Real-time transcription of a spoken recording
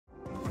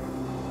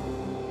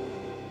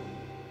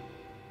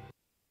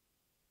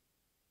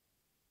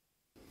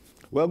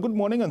Well, good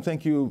morning and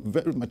thank you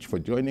very much for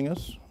joining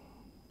us.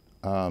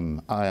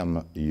 I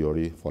am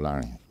Yori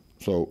Folari.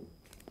 So,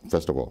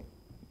 first of all,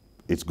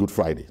 it's Good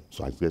Friday,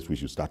 so I guess we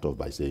should start off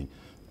by saying,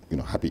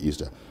 Happy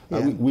Easter.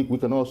 Yeah. We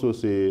can also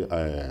say,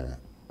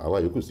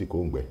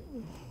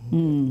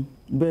 Benny.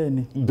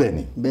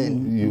 Benny.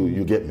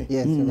 You get me?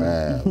 Yes.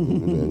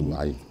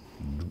 I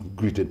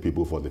greeted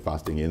people for the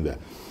fasting in there.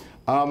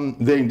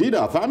 There indeed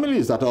are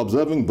families that are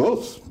observing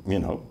both.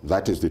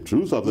 That is the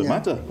truth of the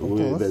matter.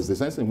 There's the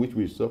sense in which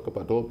we talk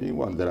about all being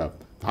one. There are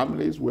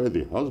families where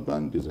the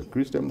husband is a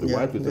Christian, the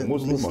wife is a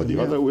Muslim, or the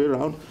other way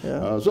around.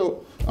 Yeah.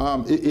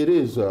 It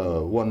is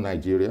one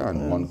Nigeria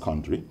and one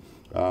country,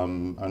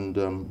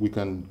 and we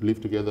can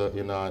live together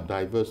in our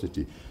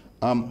diversity.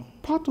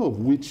 Part of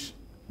which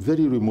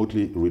very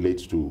remotely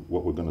relates to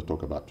what we're going to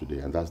talk about today,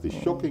 and that's the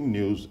shocking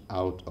news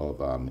out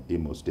of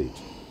Imo State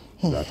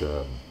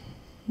that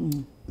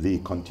the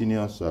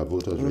continuous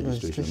voters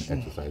registration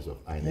exercise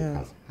of INEC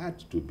has had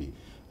to be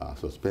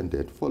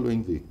suspended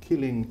following the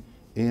killing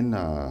in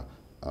a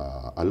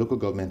local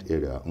government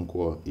area,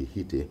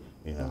 Ihitte.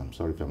 I'm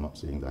sorry if I'm not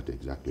saying that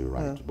exactly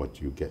right,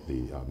 but you get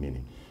the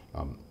meaning.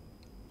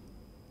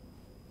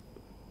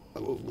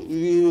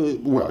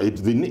 Well,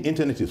 the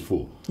internet is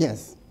full.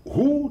 Yes.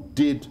 Who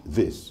did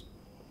this?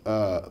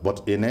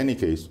 But in any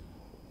case,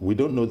 we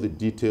don't know the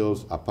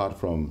details apart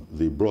from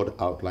the broad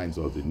outlines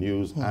of the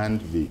news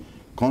and the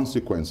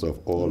consequence of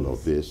all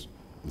of this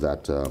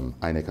that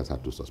INEC has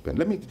had to suspend.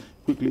 Let me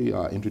quickly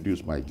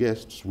introduce my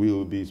guests.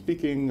 We'll be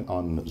speaking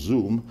on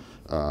Zoom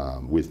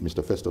with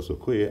Mr. Festus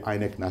Okoye,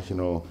 INEC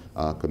National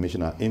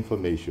Commissioner,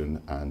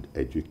 Information and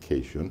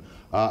Education.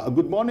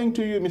 Good morning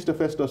to you, Mr.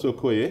 Festus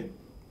Okoye.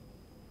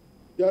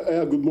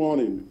 Good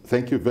morning.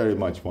 Thank you very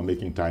much for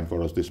making time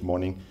for us this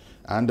morning.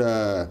 And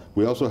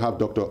we also have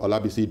Dr.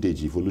 Olabisi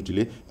Deji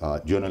Folutile,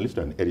 journalist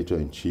and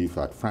editor-in-chief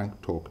at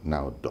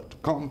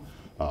franktalknow.com.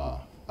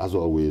 As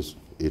always,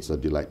 it's a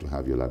delight to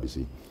have you,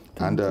 Olabisi.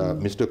 And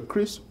Mr.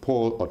 Chris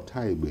Paul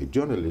Otaibe,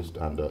 journalist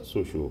and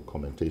social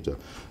commentator.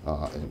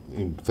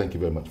 Thank you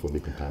very much for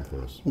making time for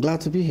us.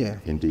 Glad to be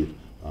here. Indeed.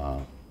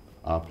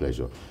 Our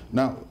pleasure.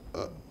 Now,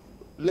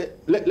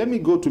 let me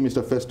go to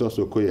Mr. Festus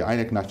Okoye,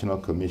 INEC National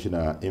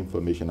Commissioner,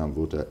 Information and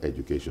Voter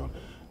Education.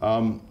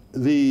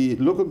 The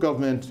local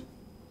government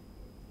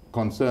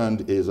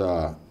concerned is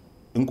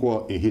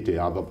Ihitte.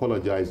 I've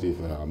apologized if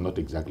I'm not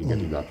exactly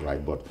getting that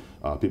right, but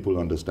people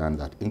understand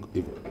that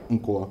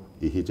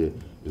Ihitte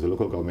is a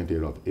local government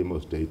area of Imo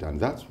State, and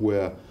that's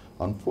where,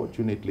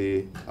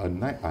 unfortunately,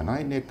 an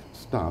INEC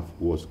staff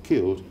was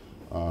killed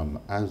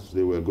as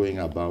they were going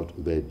about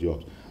their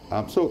jobs.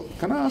 So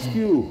can I ask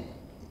you,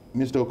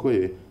 Mr.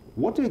 Okoye,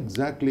 what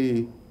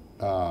exactly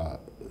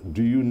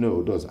do you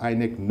know, does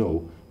INEC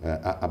know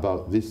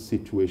about this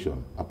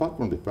situation? Apart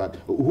from the fact,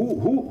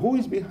 who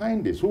is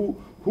behind this?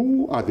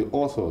 Who are the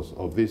authors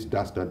of this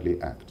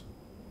dastardly act?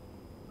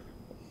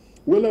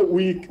 Well,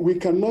 we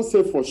cannot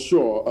say for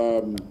sure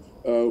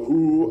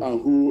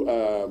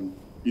who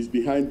is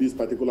behind this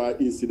particular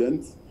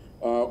incident.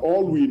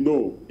 All we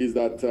know is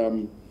that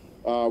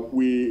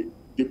we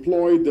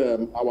deployed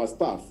our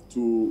staff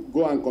to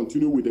go and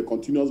continue with the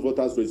continuous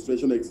voters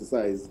registration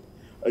exercise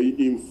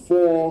in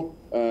 4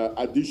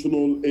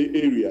 additional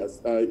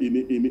areas,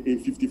 in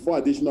 54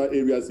 additional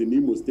areas in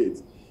Imo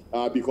State,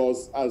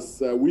 because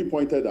as we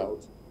pointed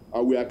out,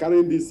 we are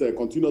carrying this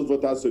continuous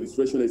voters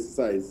registration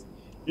exercise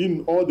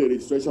in all the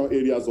registration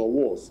areas or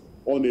wards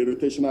on a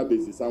rotational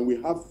basis, and we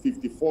have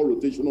 54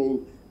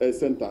 rotational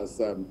centers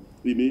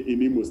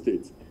in Imo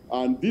State.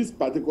 And this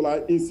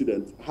particular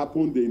incident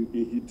happened in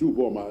Ihitte,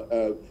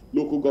 Uboma,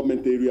 local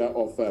government area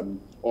of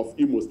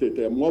Imo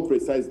State, more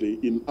precisely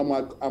in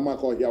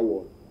Amakohia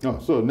ward. Oh,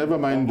 so never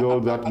mind all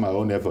that, my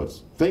own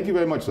efforts. Thank you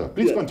very much, sir.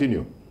 Please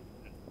continue.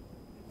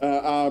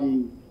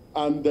 And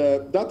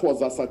that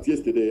was as at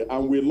yesterday,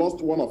 and we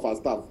lost one of our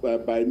staff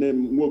by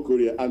name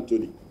Nwokorie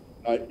Anthony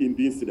in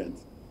the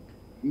incident.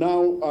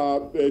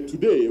 Now,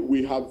 today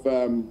we have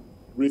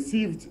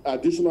received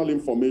additional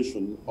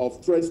information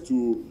of threats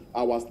to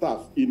our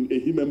staff in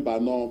Ehimen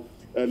Bano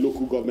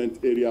local government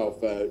area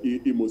of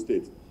Imo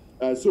State.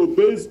 So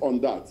based on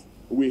that,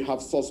 we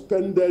have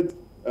suspended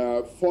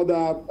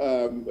further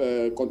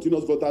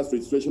continuous voters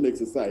registration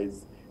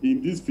exercise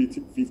in these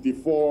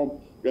 54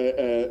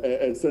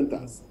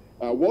 centers.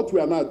 What we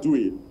are now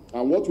doing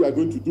and what we are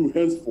going to do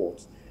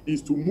henceforth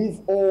is to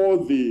move all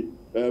the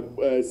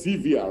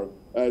CVR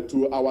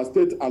to our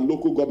state and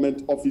local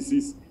government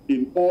offices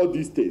in all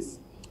these states.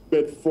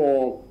 But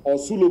for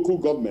Osu local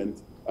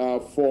government,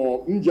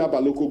 for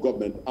Njaba local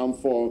government, and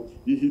for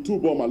Ihitte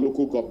Uboma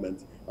local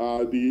government,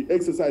 the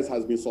exercise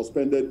has been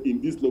suspended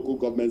in these local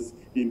governments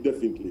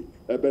indefinitely.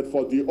 But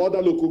for the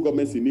other local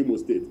governments in Imo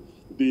State,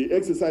 the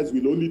exercise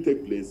will only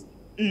take place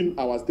in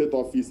our state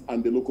office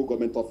and the local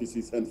government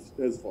offices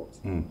henceforth.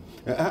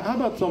 How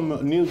about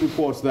some news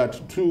reports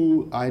that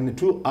two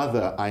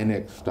other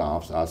INEC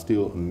staffs are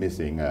still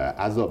missing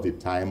as of the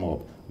time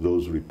of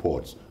those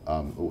reports?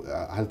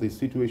 Has the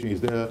situation,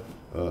 is there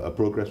a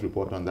progress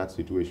report on that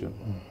situation?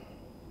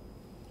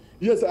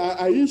 Yes,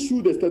 I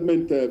issued a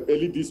statement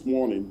early this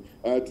morning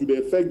to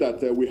the effect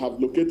that we have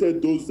located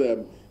those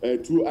 2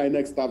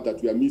 INEC staff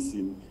that we are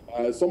missing.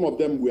 Some of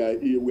them were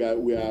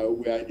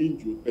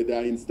injured, but they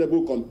are in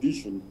stable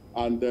condition,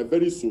 and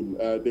very soon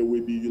they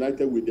will be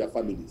united with their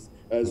families.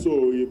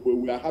 So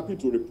we are happy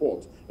to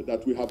report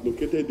that we have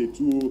located the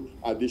 2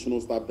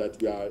 additional staff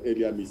that we are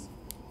earlier missing.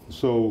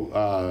 So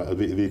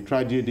the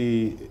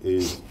tragedy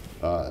is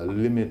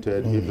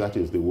limited, if that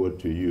is the word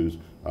to use,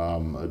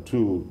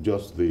 to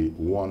just the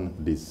one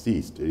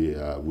deceased.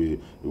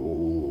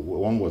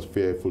 One was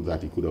fearful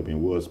that it could have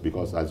been worse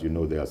because, as you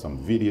know, there are some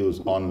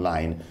videos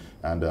online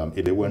and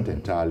they weren't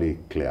entirely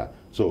clear.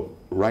 So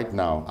right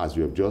now, as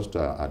you have just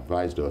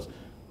advised us,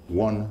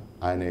 1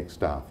 INEC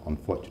staff,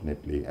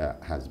 unfortunately,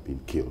 has been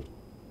killed.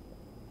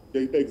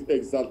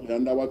 Exactly,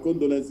 and our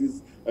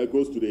condolences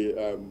goes to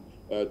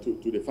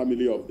the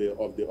family of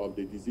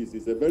the deceased.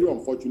 It's a very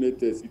unfortunate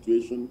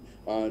situation,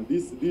 and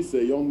this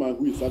young man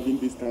who is serving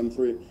this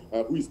country,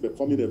 who is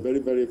performing a very,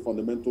 very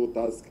fundamental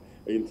task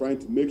in trying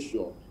to make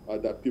sure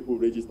that people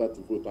register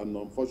to vote, and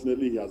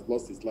unfortunately he has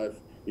lost his life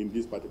in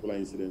this particular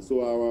incident.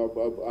 So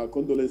our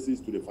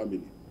condolences to the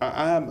family.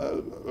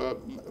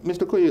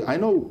 Mr. Okoye, I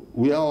know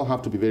we all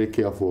have to be very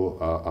careful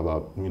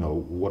about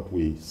what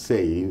we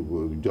say.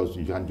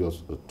 You can't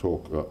just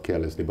talk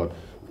carelessly, but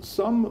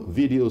some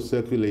videos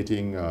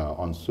circulating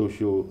on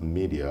social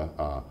media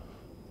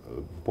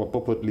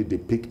purportedly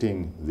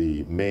depicting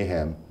the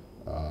mayhem.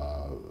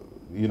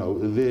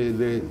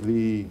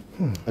 The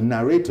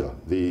narrator,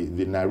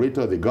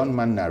 the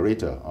gunman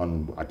narrator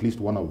on at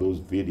least one of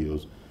those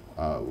videos,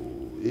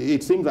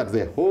 it seems that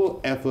their whole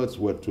efforts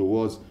were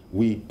towards,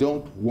 we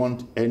don't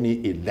want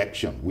any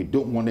election. We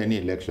don't want any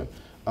election.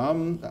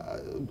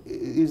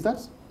 Is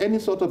that any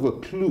sort of a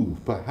clue,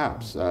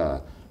 perhaps,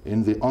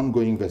 in the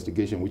ongoing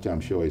investigation, which I'm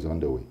sure is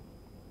underway?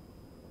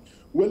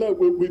 Well,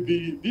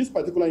 this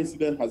particular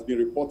incident has been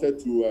reported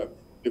to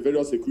the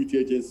various security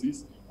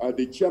agencies.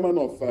 The chairman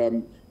of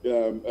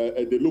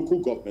the local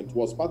government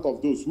was part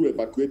of those who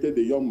evacuated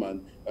the young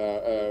man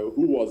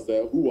who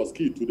was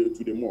killed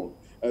to the morgue.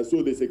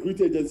 So the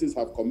security agencies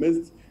have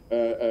commenced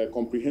a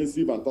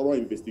comprehensive and thorough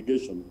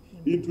investigation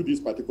into this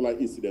particular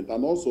incident,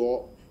 and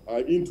also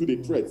into the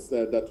threats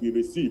that we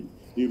received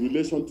in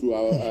relation to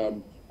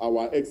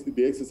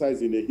the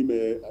exercise in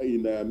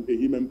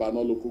Ehitte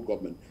Bano local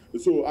government.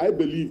 So I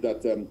believe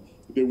that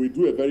they will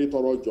do a very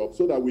thorough job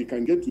so that we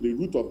can get to the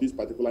root of this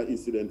particular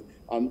incident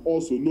and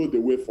also know the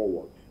way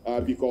forward.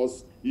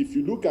 Because if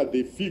you look at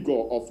the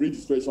figure of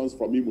registrations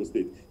from Imo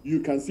State, you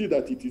can see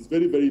that it is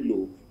very, very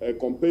low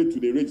compared to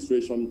the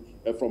registration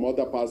from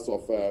other parts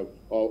of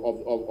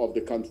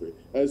the country.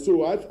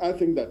 So I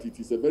think that it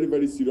is a very,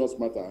 very serious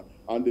matter,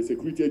 and the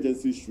security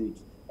agencies should,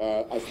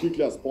 as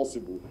quickly as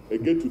possible,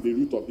 get to the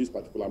root of this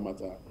particular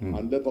matter,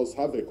 and let us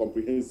have a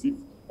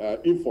comprehensive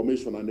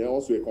information and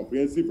also a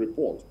comprehensive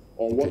report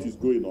on what is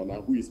going on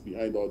and who is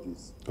behind all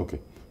this. Okay.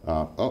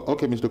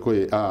 Okay, Mr.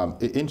 Okoye.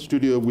 In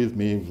studio with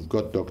me, we've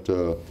got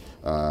Dr.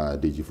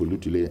 Deji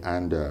Folutile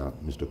and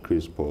Mr.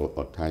 Chris Paul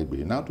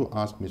Otaibe. Now to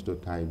ask Mr.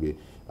 Otaibe,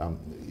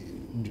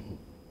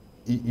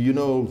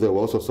 there were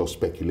all sorts of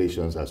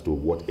speculations as to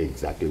what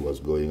exactly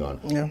was going on.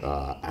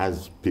 Yeah.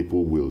 As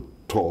people will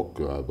talk,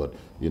 but,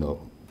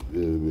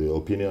 the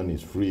opinion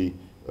is free.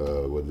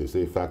 What they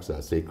say, facts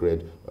are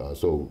sacred.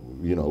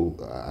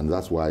 And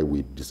that's why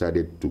we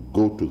decided to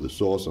go to the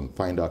source and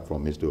find out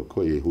from Mr.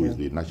 Okoye, who is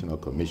the National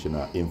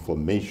Commissioner,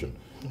 Information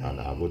and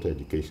Voter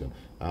Education.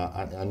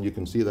 And you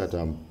can see that,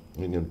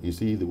 you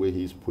see the way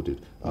he's put it.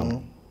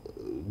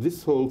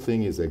 This whole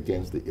thing is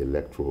against the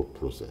electoral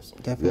process.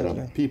 Definitely.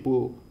 There are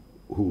people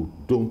who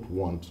don't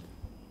want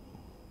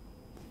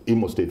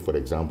Imo State, for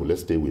example.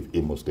 Let's stay with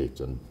Imo State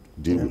and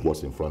deal with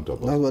what's in front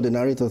of us. That's what the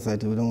narrator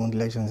said. We don't want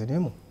elections in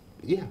Imo.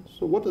 Yeah,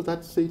 so what does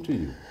that say to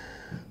you?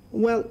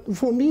 Well,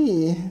 for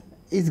me,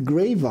 it's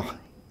graver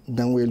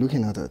than we're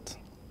looking at it.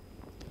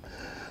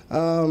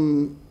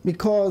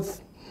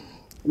 Because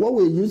what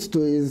we're used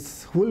to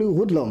is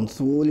hoodlums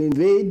who will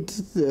invade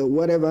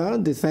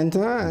the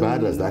center.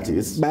 Bad as that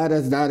is. Bad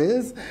as that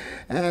is.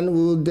 And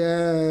would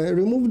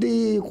remove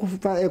the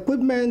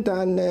equipment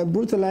and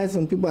brutalize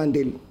some people, and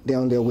they're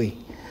on their way.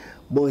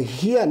 But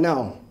here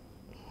now,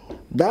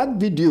 that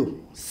video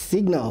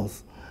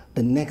signals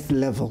the next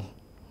level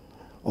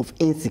of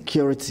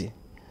insecurity,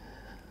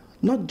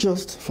 not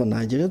just for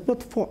Nigerians,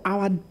 but for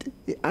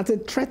as a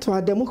threat to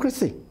our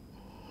democracy.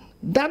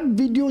 That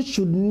video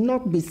should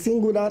not be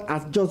singled out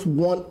as just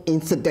one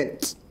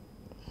incident.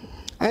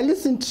 I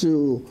listened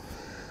to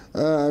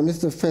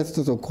Mr.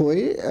 Festus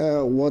Okoye,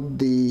 what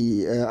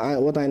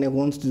INEC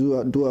wants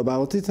to do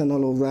about it and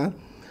all of that.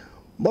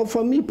 But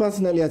for me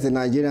personally as a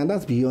Nigerian,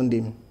 that's beyond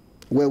him,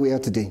 where we are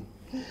today.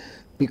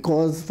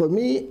 Because for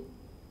me,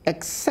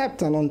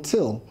 except and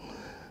until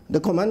the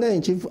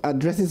Commander-in-Chief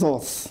addresses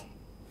us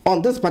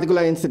on this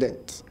particular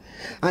incident,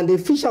 and they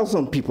fish out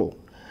some people,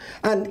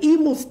 and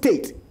Imo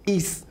State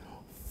is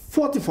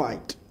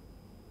fortified,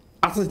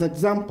 as an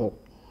example,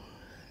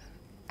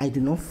 I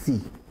do not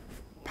see,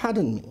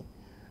 pardon me,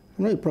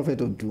 I'm not a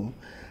prophet of doom,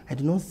 I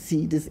do not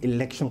see this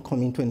election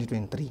coming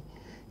 2023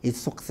 a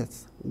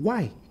success.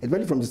 Why?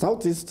 Especially from the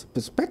Southeast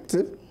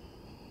perspective,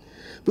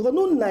 because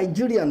no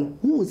Nigerian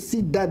who would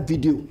see that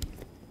video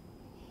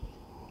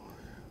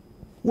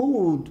who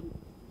would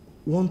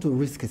want to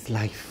risk his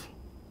life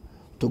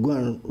to go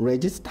and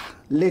register,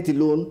 let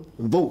alone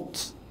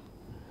vote.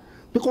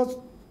 Because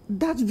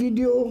that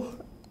video,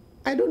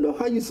 I don't know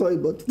how you saw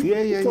it, but for me,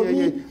 I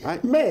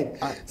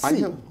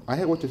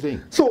hear what you're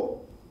saying.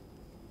 So,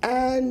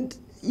 and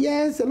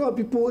yes, a lot of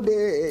people,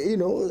 they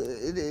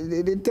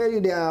tell you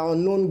they are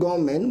unknown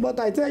gunmen, but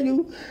I tell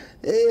you,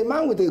 a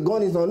man with a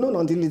gun is unknown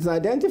until it's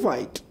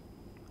identified.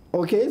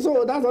 Okay,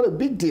 so that's not a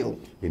big deal.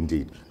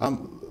 Indeed.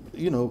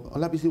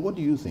 Olabisi, what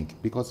do you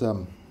think? Because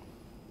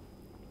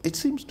it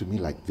seems to me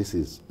like this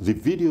is the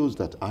videos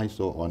that I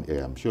saw on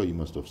air. I'm sure you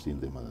must have seen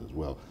them as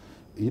well.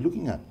 You're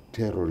looking at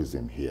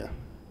terrorism here,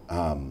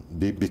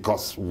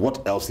 because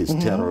what else is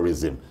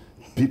terrorism?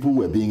 People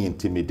were being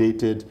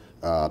intimidated.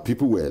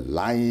 People were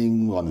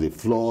lying on the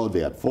floor.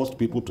 They had forced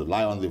people to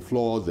lie on the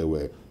floor. They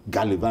were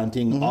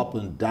gallivanting up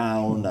and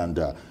down and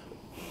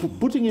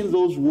putting in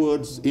those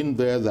words in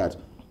there that,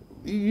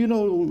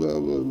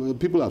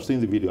 people have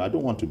seen the video. I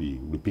don't want to be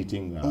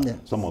repeating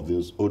some of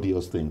those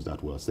odious things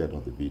that were said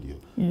on the video.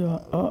 Yeah,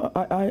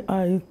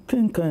 I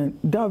think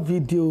that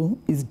video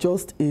is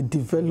just a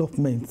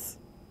development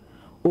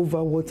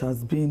over what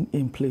has been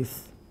in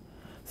place.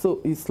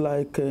 So it's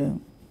like a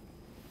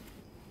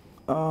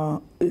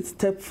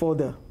step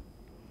further.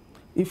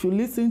 If you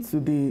listen to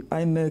the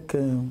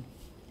INEC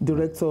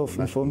Director of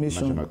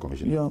Information,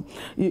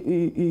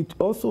 it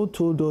also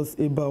told us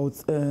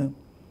about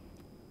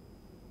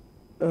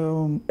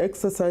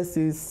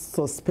exercises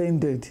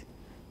suspended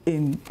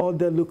in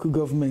other local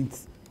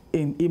governments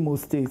in Imo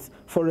State.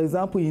 For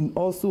example, in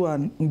also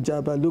an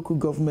Njaba local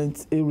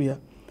government area,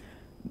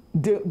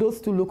 those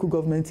two local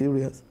government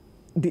areas,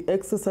 the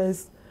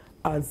exercise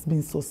has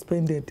been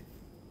suspended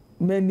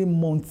many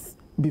months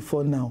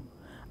before now.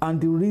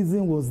 And the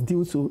reason was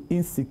due to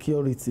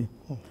insecurity.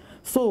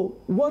 So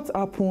what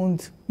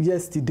happened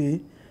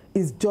yesterday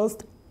is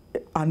just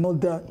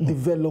another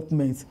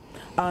development.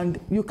 And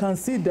you can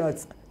see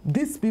that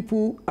these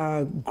people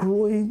are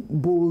growing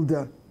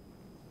bolder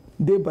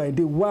day by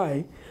day.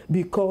 Why?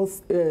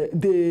 Because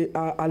they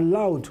are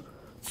allowed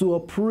to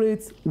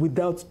operate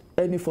without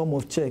any form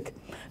of check.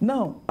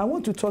 Now, I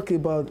want to talk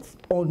about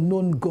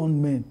unknown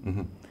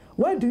gunmen.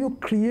 Why do you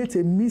create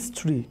a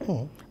mystery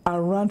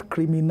around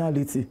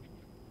criminality?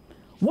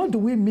 What do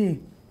we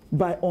mean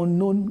by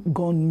unknown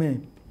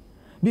gunmen?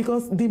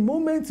 Because the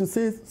moment you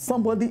say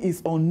somebody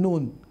is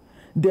unknown,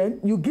 then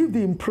you give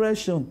the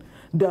impression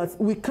that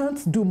we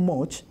can't do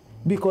much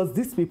because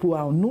these people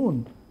are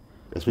unknown.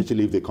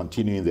 Especially if they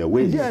continue in their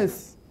ways.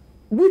 Yes.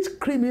 Which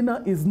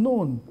criminal is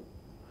known?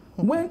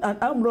 When an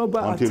armed robber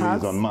attacks... Until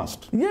he's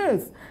unmasked.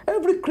 Yes.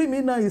 Every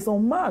criminal is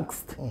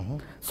unmasked.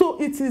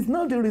 So it is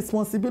now the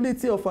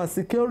responsibility of our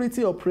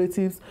security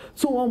operatives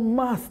to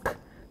unmask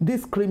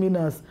these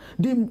criminals.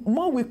 The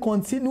more we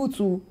continue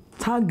to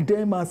tag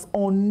them as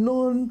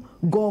unknown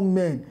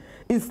gunmen,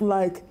 it's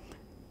like,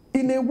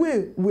 in a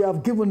way, we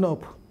have given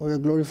up. We are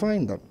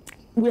glorifying them.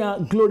 We are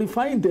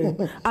glorifying them.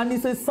 And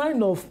it's a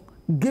sign of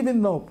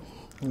giving up.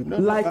 No,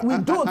 like we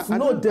don't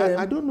know them.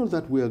 I don't know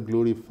that we are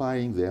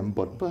glorifying them,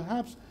 but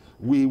perhaps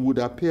we would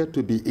appear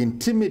to be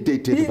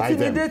intimidated by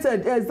them.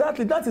 Intimidated,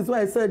 exactly. That is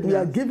why I said we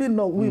are giving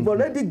up. We've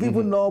already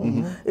given up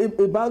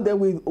about them.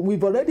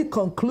 We've already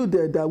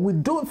concluded that we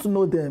don't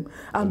know them.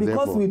 And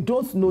because we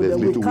don't know them,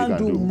 we can't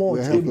do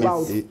much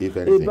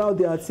about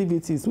their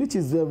activities, which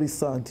is very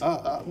sad.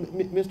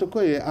 Mr.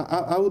 Okoye,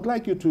 I would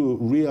like you to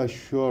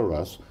reassure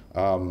us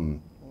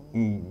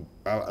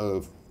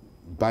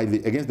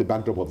against the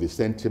backdrop of the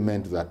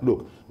sentiment that,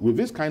 look, with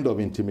this kind of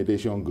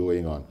intimidation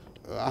going on,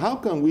 how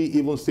can we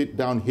even sit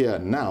down here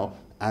now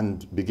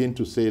and begin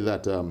to say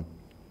that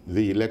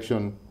the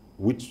election,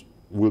 which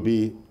will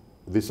be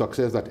the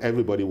success that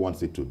everybody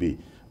wants it to be,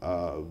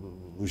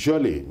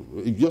 surely,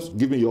 just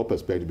give me your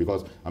perspective,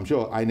 because I'm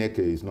sure INEC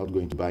is not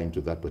going to buy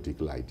into that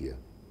particular idea.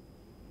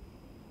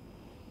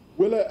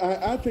 Well,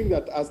 I think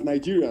that as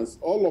Nigerians,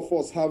 all of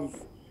us have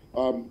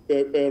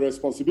a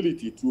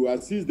responsibility to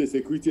assist the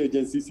security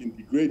agencies in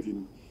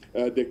degrading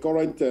the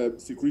current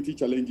security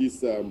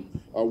challenges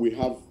we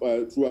have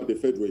throughout the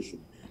Federation.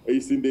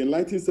 It's in the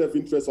enlightened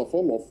self-interest of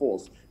all of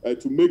us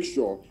to make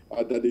sure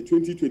that the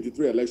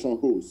 2023 election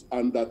holds,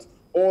 and that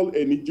all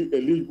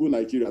eligible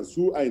Nigerians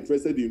who are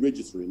interested in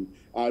registering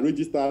are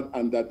registered,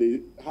 and that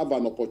they have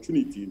an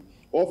opportunity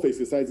of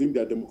exercising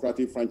their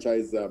democratic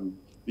franchise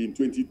in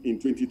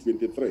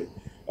 2023.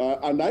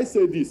 And I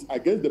say this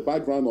against the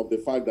background of the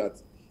fact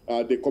that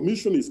the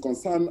Commission is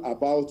concerned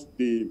about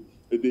the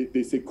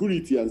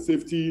security and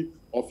safety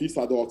of its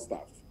ad hoc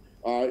staff.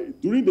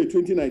 During the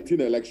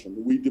 2019 election,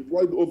 we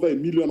deployed over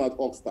 1 million ad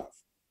hoc staff.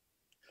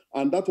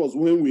 And that was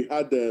when we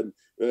had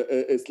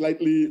a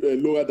slightly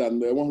lower than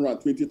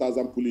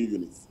 120,000 polling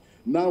units.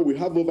 Now we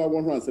have over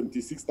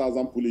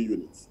 176,000 polling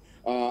units.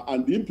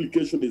 And the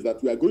implication is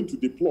that we are going to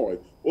deploy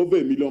over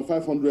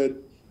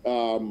 1,500,000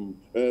 at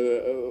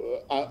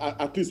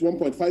least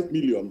 1.5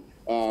 million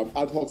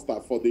ad hoc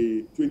staff for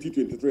the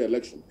 2023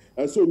 election.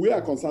 So we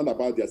are concerned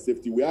about their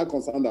safety. We are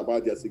concerned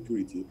about their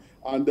security.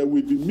 And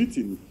we'll be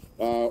meeting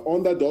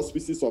under the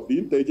auspices of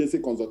the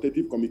Interagency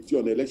Consultative Committee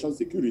on Election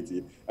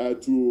Security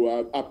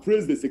to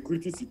appraise the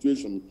security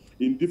situation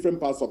in different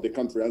parts of the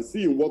country and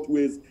see in what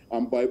ways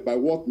and by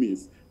what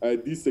means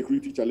these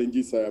security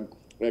challenges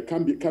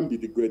can be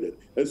degraded.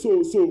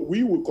 So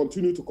we will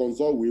continue to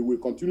consult. We will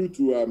continue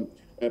to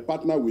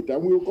partner with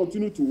them. We will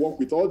continue to work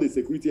with all the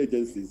security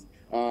agencies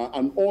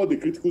and all the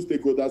critical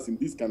stakeholders in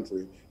this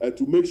country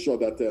to make sure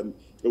that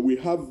we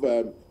have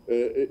a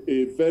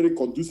very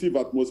conducive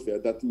atmosphere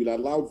that will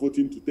allow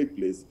voting to take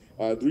place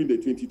during the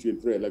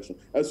 2023 election.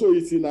 So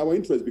it's in our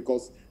interest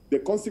because the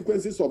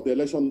consequences of the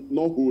election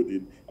not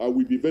holding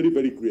will be very,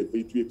 very great.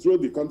 It will throw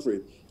the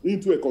country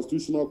into a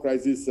constitutional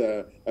crisis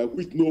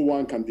which no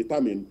one can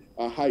determine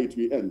how it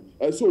will end.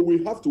 So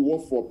we have to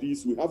work for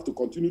peace. We have to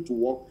continue to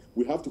work.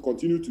 We have to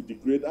continue to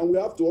degrade. And we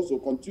have to also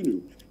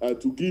continue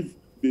to give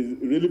the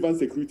relevant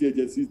security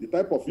agencies the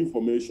type of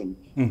information,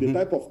 the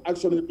type of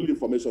actionable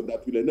information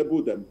that will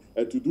enable them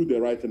to do the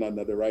right thing and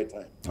at the right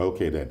time.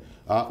 Okay, then.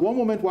 One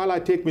moment while I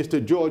take Mr.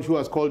 George, who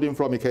has called in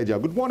from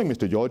Ikeja. Good morning,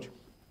 Mr. George.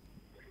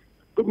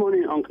 Good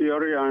morning, Uncle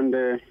Yori,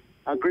 and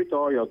I greet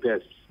all your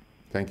guests.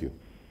 Thank you.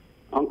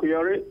 Uncle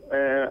Yori,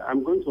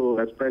 I'm going to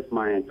express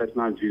my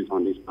personal views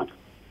on this matter.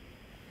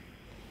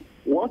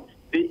 What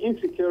the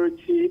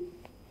insecurity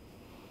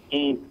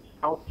in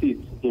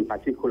Southeast in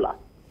particular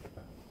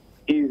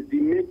is the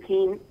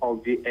making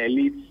of the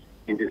elites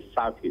in the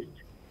Southeast.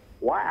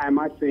 Why am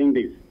I saying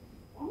this?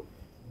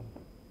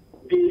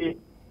 They,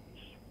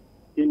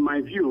 in my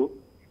view,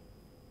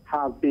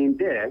 have been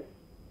there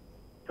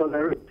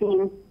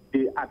tolerating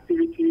the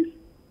activities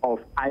of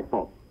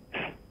IPOB.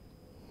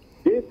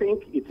 They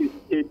think it is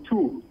a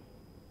tool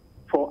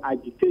for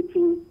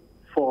agitating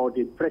for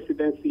the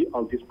presidency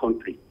of this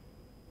country.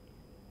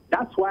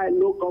 That's why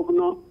no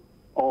governor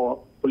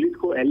or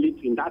political elite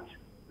in that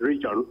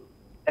region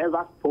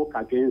ever spoke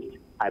against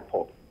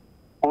IPOB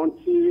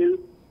until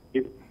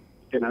it's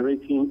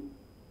generating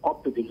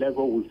up to the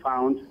level we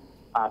found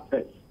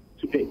ourselves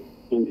today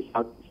in the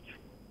Southeast.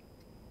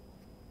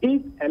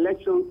 If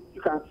elections,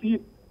 you can see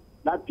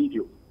that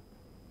video.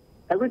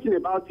 Everything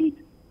about it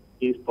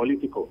is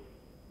political,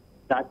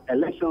 that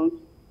elections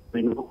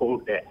will not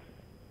hold there.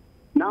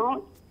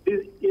 Now,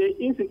 the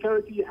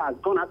insecurity has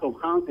gone out of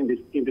hand in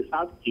the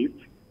Southeast,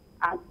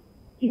 and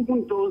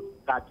even those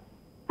that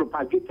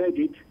propagated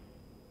it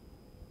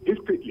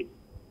discreetly.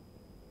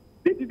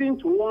 They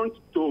didn't want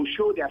to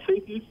show their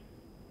faces,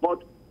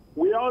 but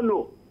we all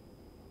know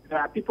there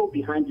are people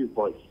behind this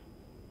voice.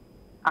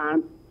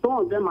 And some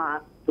of them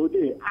are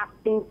today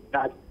asking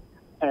that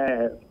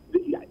the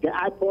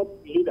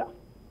IPOB leader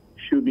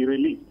should be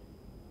released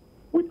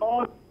with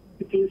all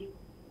the things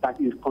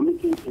that is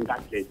committing in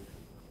that case.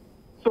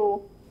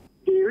 So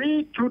the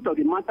real truth of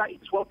the matter is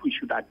what we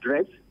should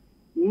address,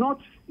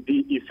 not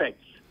the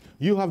effects.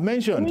 You have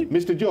mentioned,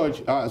 Mr.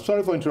 George,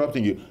 sorry for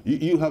interrupting you.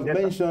 You have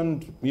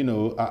mentioned, sir. you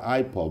know,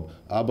 IPOB,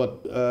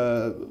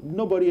 but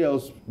nobody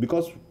else,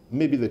 because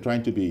maybe they're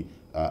trying to be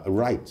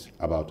right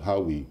about how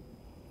we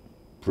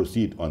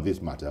proceed on this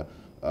matter.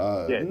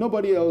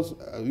 Nobody else,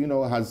 you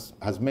know,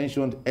 has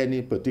mentioned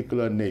any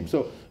particular name.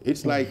 So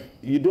it's like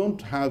you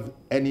don't have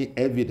any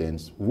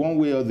evidence one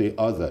way or the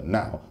other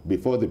now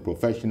before the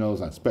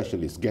professionals and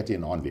specialists get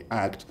in on the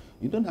act.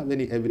 You don't have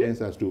any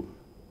evidence as to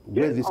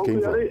where this came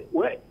from.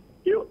 Well,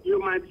 you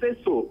might say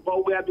so,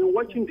 but we have been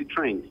watching the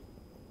trend.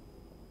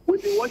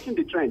 We've been watching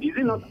the trend. Is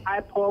it not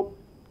IPOB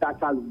that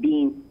has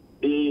been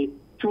a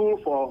tool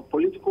for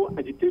political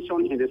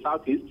agitation in the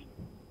Southeast?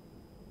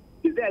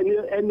 Is there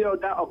any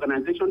other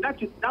organization?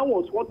 That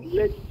was what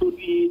led to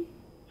the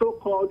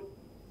so-called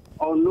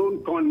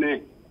unknown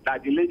gunmen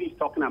that the lady is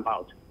talking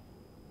about.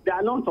 They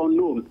are not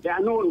unknown. They are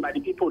known by the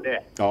people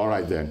there. All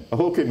right, then.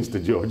 Okay,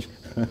 Mr. George.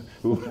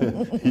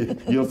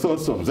 Your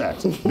thoughts on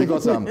that?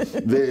 Because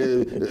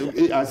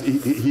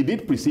he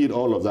did precede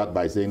all of that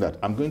by saying that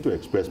I'm going to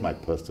express my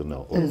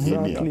personal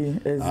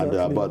opinion. Exactly.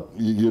 And, but,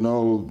 you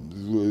know,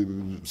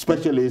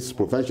 specialists,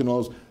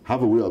 professionals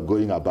have a way of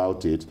going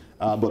about it.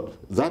 But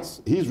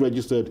he's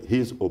registered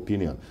his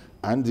opinion.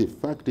 And the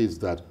fact is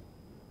that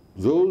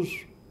those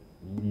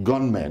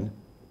gunmen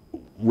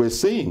were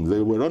saying,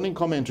 they were running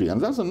commentary, and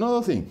that's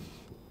another thing.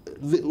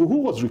 Who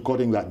was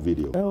recording that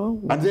video? Oh.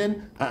 And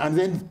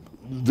then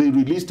they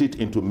released it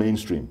into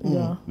mainstream.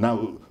 Yeah.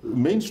 Now,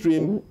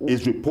 mainstream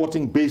is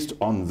reporting based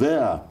on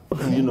their,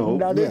 you know,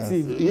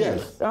 narrative.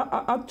 Yes.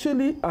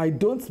 Actually, I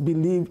don't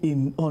believe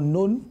in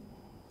unknown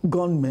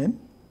gunmen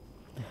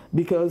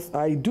because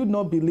I do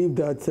not believe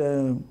that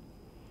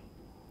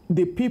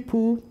the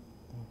people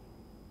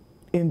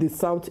in the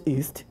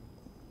Southeast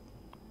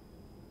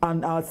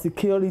and our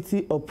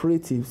security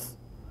operatives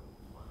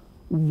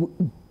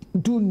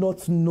do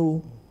not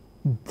know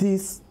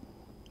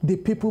the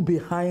people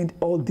behind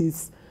all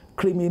these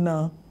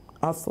criminal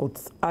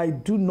assaults. I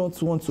do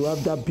not want to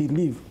have that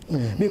belief.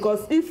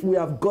 Because if we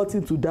have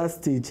gotten to that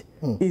stage,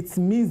 it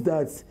means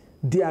that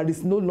there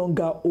is no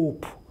longer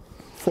hope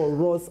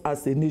for us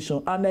as a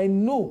nation. And I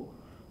know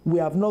we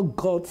have not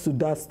got to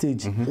that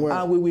stage,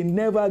 and we will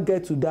never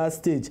get to that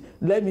stage.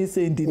 Let me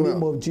say in the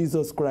name of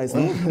Jesus Christ.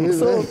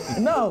 So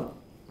now,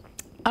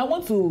 I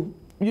want to,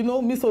 you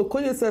know, Mr.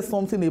 Okoye said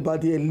something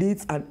about the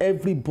elites and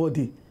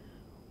everybody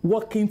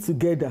working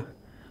together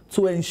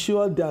to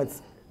ensure that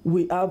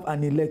we have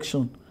an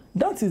election.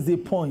 That is the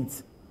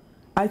point.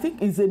 I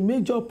think it's a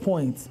major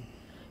point,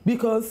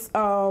 because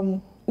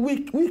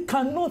we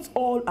cannot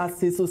all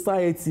as a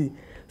society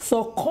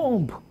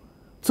succumb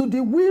to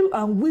the will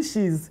and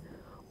wishes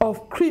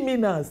of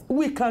criminals.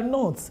 We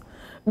cannot.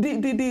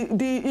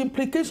 The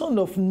implication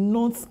of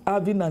not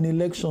having an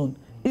election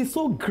is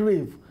so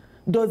grave.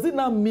 Does it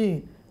not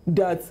mean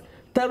that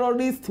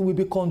terrorists will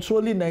be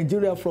controlling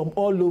Nigeria from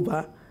all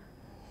over?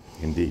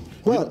 Indeed.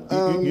 Well,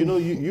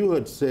 you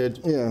had said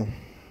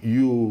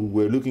you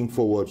were looking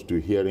forward to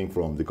hearing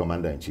from the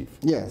Commander-in-Chief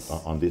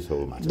on this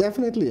whole matter.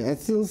 Definitely. I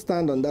still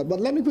stand on that.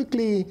 But let me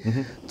quickly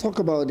talk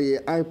about the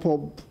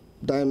IPOB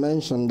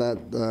dimension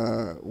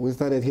that we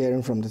started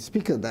hearing from the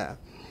speaker there.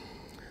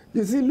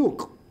 You see,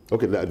 look.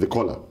 Okay, the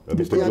caller,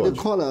 Mr. Yeah, George. the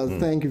caller,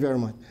 thank you very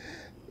much.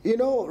 You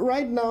know,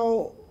 right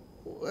now,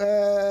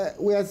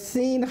 we are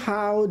seeing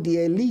how the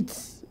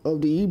elites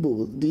of the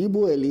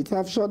Igbo elite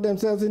have shot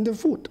themselves in the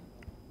foot.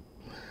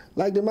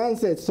 Like the man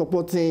said,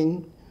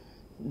 supporting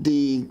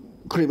the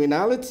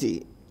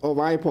criminality of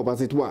IPOB,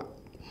 as it were.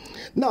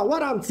 Now,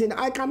 what I'm saying,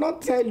 I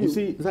cannot tell you.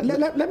 See,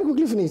 let me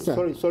quickly finish, sir.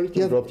 Sorry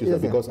to interrupt you, sir,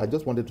 because I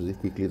just wanted to say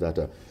quickly that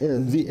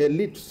the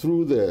elite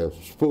through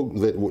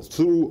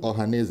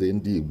Ohaneze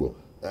in the Igbo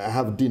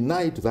have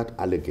denied that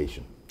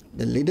allegation.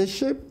 The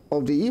leadership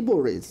of the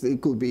Igbo race,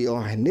 it could be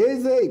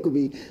Ohaneze, it could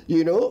be,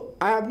 you know,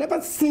 I have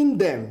never seen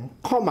them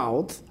come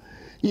out,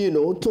 you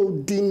know,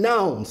 to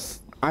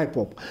denounce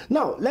IPOB.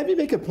 Now, let me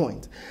make a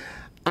point.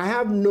 I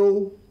have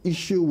no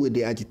issue with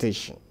the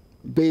agitation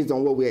based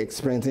on what we're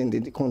experiencing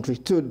in the country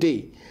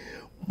today.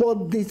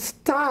 But the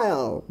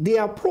style, the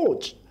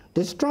approach,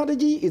 the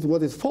strategy is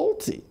what is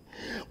faulty.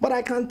 But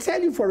I can tell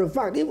you for a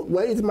fact,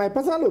 well, it's my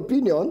personal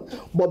opinion,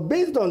 but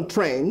based on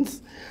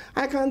trends,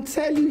 I can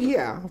tell you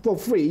here for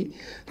free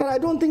that I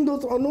don't think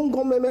those unknown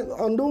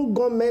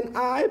gunmen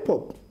are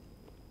IPOB.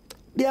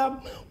 They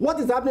are, what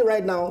is happening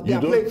right now?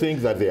 You don't think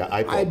that they are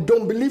IPOB? I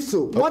don't believe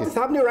so. Okay. What is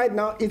happening right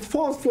now is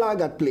false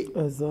flag at play.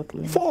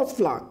 Exactly. False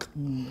flag.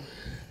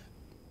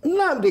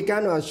 Nnamdi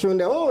Kanu has shown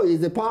that, oh,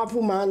 he's a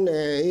powerful man,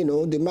 you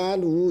know, the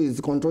man who is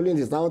controlling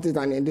his houses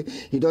and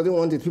he doesn't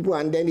want his people,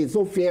 and then he's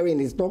so fiery in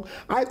his talk.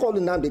 I call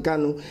Nnamdi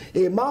Kanu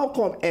a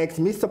Malcolm X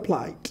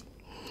misapplied.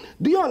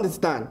 Do you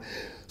understand?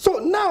 So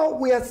now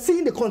we are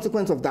seeing the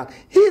consequence of that.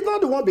 He's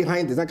not the one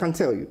behind this, I can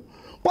tell you.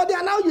 But they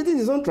are now using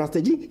his own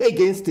strategy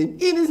against him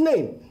in his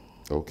name.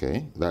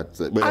 Okay, that's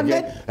but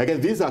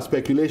again, these are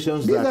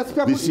speculations that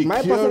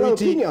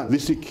the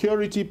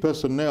security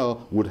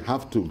personnel would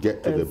have to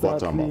get to the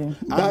bottom of.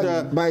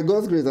 And, by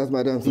God's grace, as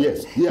Madam said.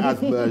 Yes, yeah,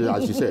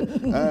 as you said.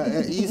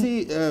 You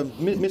see,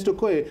 Mr.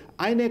 Okoye,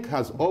 INEC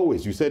has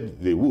always, you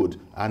said they would,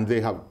 and they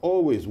have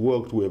always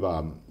worked with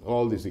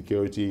all the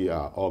security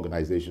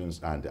organizations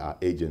and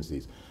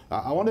agencies.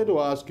 I wanted to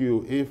ask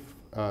you if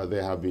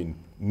there have been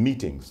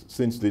meetings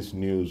since this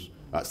news,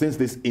 since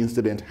this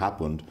incident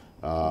happened,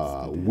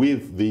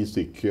 with the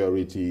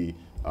security,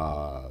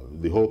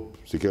 the whole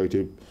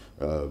security,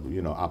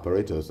 you know,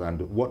 apparatus, and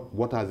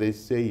what are they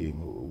saying?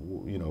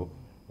 You know,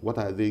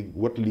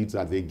 what leads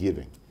are they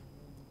giving?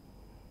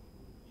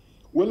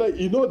 Well,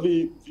 you know,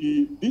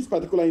 this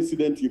particular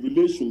incident in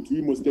relation to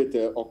Imo State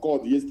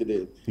occurred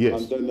yesterday,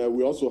 and then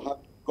we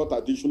also got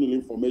additional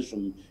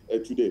information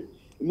today.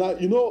 Now,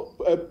 you know,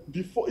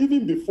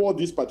 even before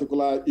this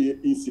particular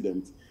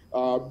incident,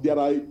 there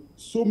are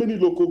so many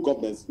local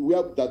governments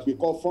that we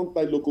call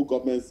frontline local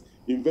governments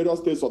in various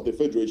states of the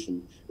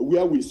Federation,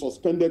 where we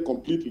suspended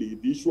completely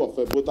the issue of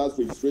voters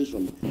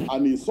registration.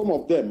 And in some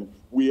of them,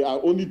 we are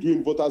only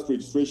doing voters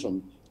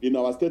registration in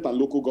our state and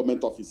local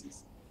government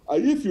offices.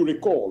 If you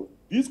recall,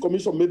 this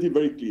commission made it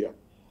very clear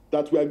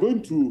that we are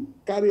going to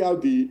carry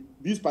out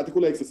this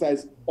particular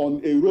exercise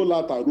on a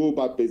rollout and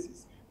rollback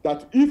basis.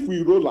 That if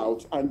we roll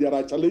out and there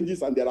are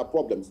challenges and there are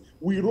problems,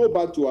 we roll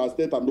back to our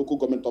state and local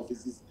government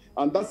offices.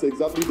 And that's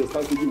exactly the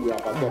strategy we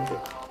have adopted.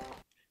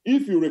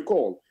 If you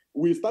recall,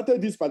 we started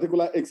this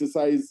particular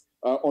exercise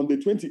on the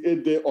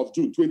 28th day of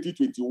June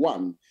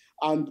 2021,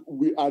 and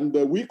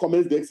we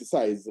commenced the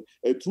exercise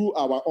through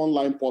our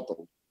online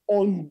portal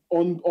on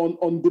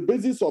the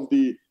basis of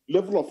the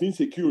level of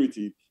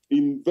insecurity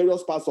in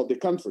various parts of the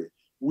country.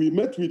 We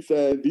met with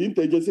the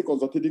Interagency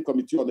Consultative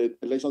Committee on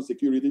Election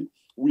Security.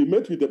 We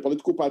met with the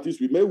political parties.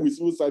 We met with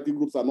civil society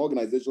groups and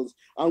organizations.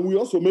 And we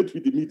also met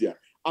with the media.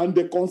 And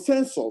the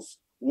consensus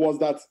was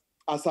that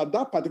as at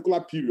that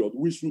particular period,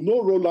 we should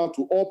not roll out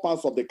to all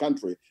parts of the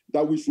country,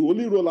 that we should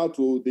only roll out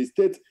to the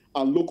state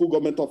and local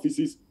government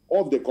offices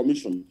of the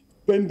commission,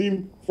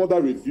 pending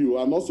further review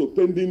and also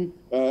pending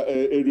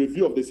a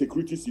review of the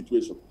security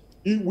situation.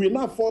 We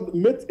now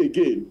met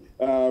again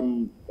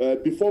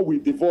before we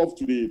devolved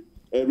to the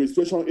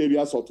registration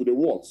areas or to the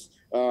wards.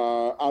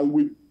 And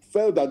we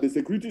felt that the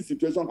security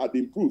situation had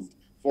improved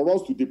for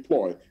us to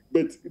deploy.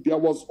 But there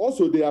was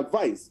also the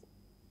advice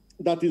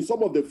that in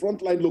some of the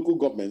frontline local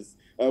governments,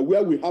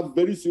 where we have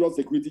very serious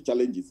security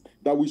challenges,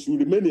 that we should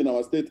remain in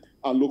our state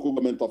and local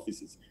government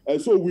offices.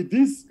 So with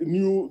this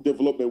new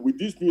development, with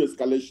this new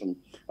escalation,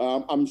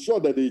 I'm sure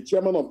that the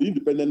chairman of the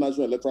Independent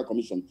National Electoral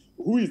Commission,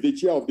 who is the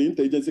chair of the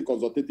Interagency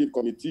Consultative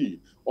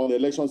Committee on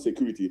Election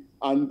Security,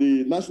 and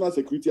the National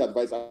Security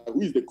Advisor,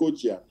 who is the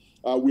co-chair,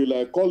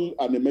 will call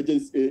an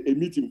emergency a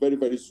meeting very,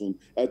 very soon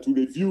to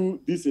review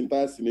this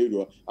entire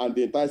scenario and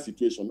the entire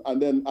situation,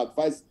 and then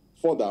advise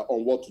further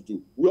on what to do.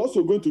 We're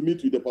also going to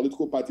meet with the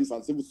political parties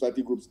and civil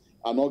society groups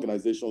and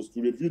organizations to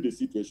review the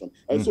situation.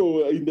 And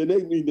so in the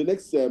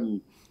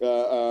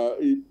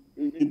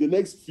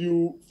next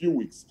few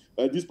weeks,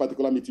 this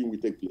particular meeting will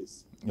take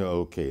place.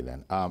 Okay,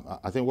 then.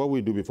 I think what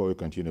we'll do before we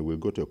continue, we'll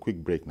go to a quick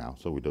break now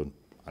so we don't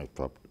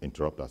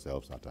interrupt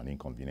ourselves at an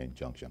inconvenient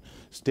junction.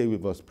 Stay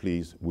with us,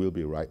 please. We'll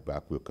be right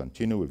back. We'll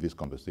continue with this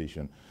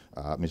conversation.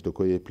 Mr.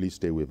 Okoye, please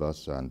stay with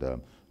us, and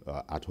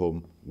at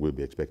home, we'll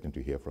be expecting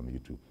to hear from you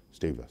too.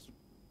 Stay with us.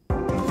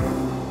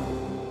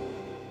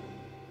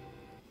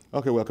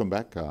 Okay, welcome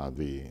back.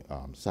 The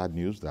sad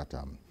news that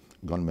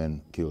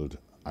gunmen killed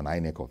an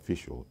INEC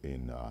official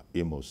in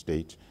Imo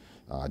State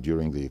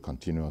during the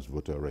continuous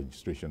voter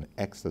registration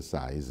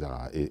exercise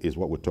is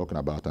what we're talking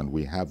about, and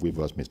we have with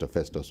us Mr.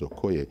 Festus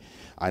Okoye,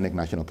 INEC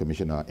National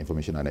Commissioner,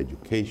 Information and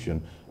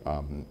Education.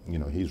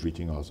 He's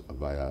reaching us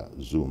via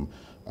Zoom.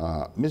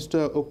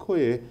 Mr.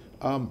 Okoye,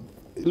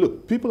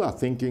 look, people are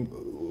thinking,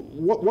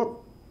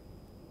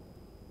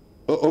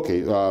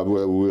 okay,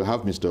 we'll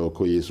have Mr.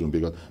 Okoye soon,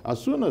 because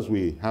as soon as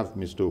we have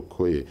Mr.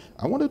 Okoye,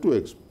 I wanted to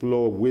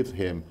explore with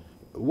him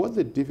what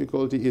the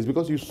difficulty is,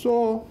 because you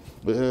saw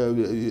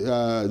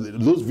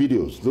those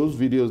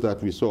videos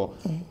that we saw.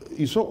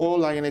 You saw all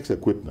INEC's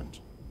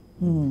equipment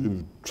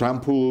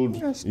trampled,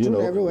 yes,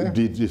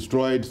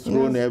 destroyed,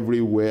 thrown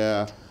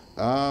everywhere.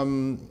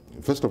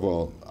 First of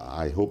all,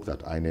 I hope that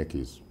INEC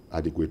is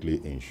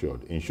adequately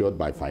insured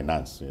by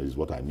finance is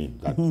what I mean,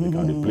 that they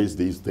can replace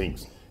these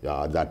things,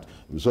 so that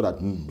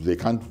they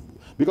can't,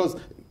 because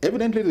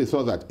evidently they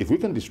saw that if we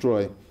can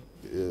destroy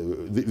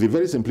the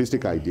very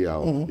simplistic idea,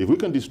 if we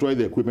can destroy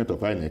the equipment of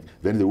INEC,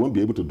 then they won't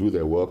be able to do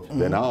their work.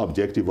 Then our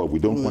objective of we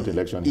don't want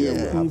election here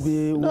will have.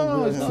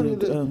 No, it's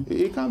not,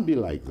 it can't be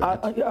like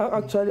that.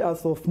 Actually,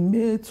 as of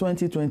May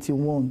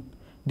 2021,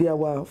 there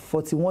were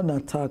 41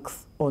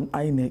 attacks on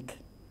INEC,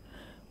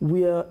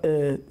 where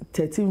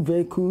 13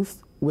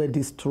 vehicles were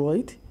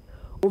destroyed,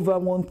 over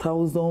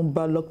 1,000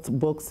 ballot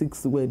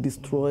boxes were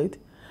destroyed,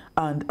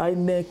 and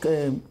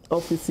INEC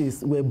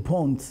offices were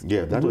burnt.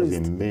 Yeah, that was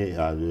in May.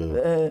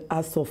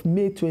 As of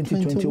May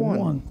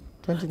 2021.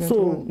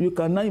 So you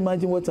can now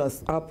imagine what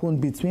has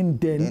happened between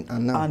then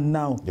and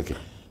now. Okay.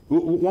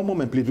 One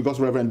moment, please,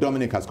 because Reverend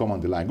Dominic has come on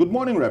the line. Good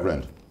morning,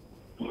 Reverend.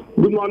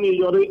 Good morning,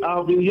 Yori.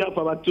 I've been here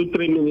for about 2-3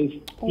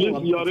 minutes. Please,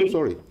 Yori.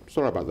 So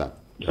sorry about that.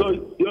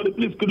 So, Yori,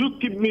 please, could you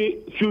give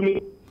me a few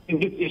minutes in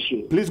this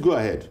issue? Please go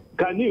ahead.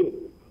 Can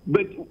you?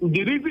 But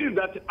the reason is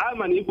that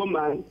I'm an Igbo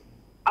man.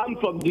 I'm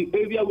from the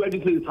area where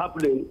this is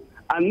happening,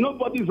 and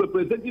nobody is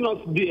representing us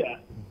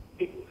there.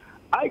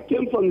 I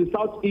came from the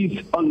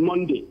southeast on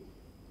Monday.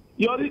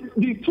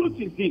 The truth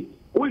is this.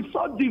 We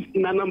saw this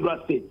in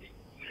Anambra State.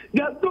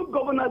 There's no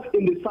governors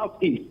in the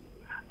southeast.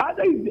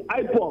 Either is the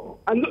IPOP,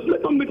 and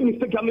let's not make a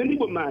mistake, I'm an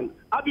Igbo man.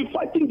 I've been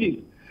fighting this.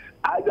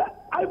 Either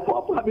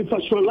IPOP have been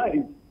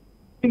factionalized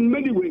in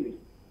many ways.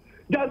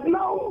 There's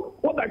now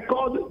what I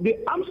call the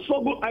armed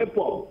struggle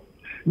IPOP.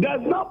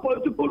 There's now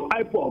political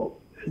IPOP.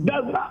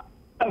 There's now,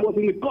 I was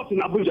in the court in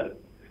Abuja.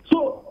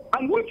 So,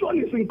 and which one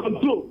is in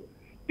control?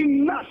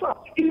 In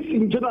Southeast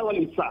in general,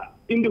 sir,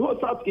 in the whole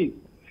Southeast.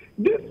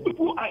 These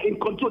people are in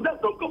control. There's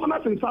no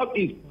governors in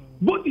Southeast,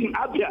 both in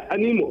Abia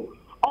and Imo.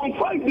 On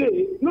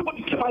Friday,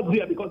 nobody came out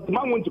there because the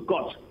man went to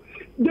court.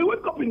 They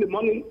wake up in the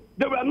morning,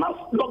 they were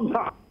not locked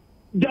down.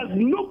 There's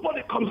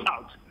nobody comes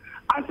out.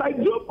 As I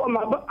drove from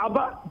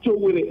Aba to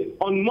Owerri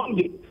on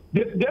Monday,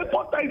 the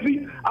airport I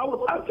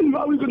was asking,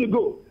 where are we going to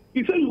go?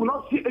 He said you will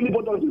not see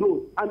anybody on the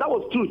road. And that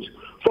was truth.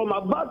 From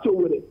Aba to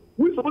Owerri,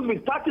 we were supposed to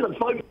be starting at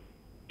 5.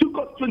 Took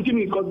us 20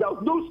 minutes because there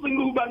was no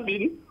single human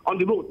being on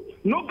the road.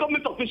 No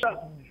government officials.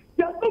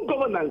 There's no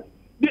governance.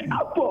 The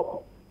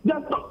IPOP,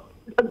 there's no.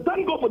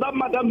 Thank God for that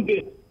madam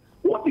there.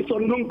 What is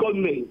unknown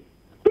gunmen?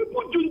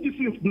 People doing this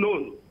is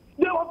known.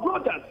 There were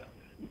brothers,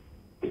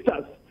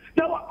 sisters,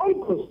 there were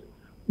uncles.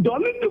 The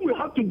only thing we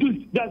have to do is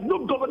there's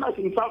no governors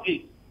in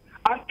Southeast.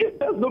 And if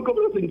there's no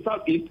governors in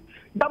Southeast,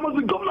 there must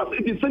be governors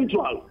in the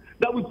Central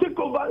that will take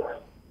over.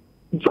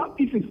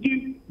 Southeast is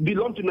still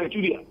belong to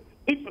Nigeria.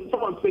 If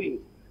someone's saying,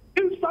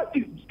 if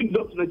Southeast still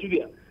belongs to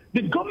Nigeria,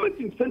 the government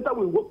in Center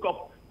will work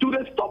up to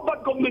restore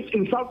that government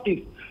in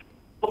Southeast.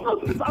 Because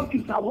the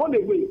Southeast have run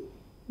away.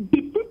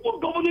 The people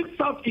governing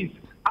Southeast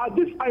are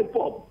this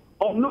IPOP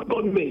or not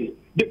government.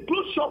 They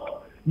close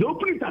shop, they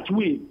open it at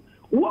will.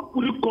 What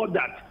would you call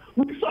that?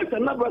 We saw it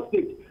in Anambra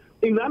State.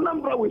 In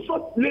Anambra, we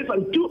saw less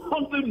than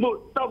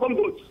 200,000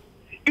 votes.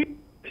 In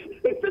a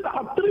state that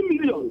have 3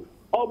 million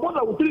or more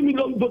than 3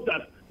 million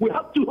voters, we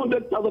have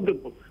 200,000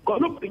 people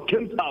because nobody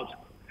came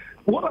out.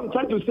 What I'm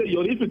trying to say,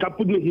 if you can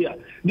put me here,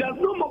 there's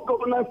no more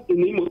governance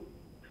in Imo.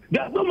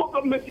 There's no more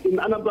government in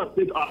Anambra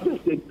State or other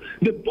states.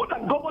 The board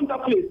that govern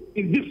that place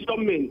is this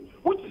young man,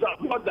 which is our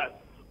brothers,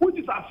 which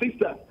is our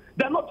sisters.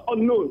 They're not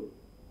unknown.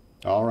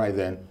 All right,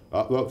 then.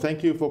 Well,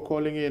 thank you for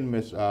calling in,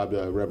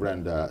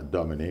 Reverend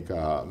Dominic.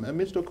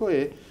 Mr.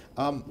 Okoye,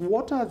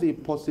 what are the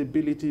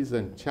possibilities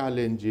and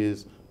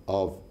challenges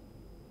of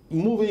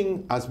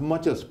moving as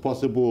much as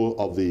possible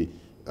of the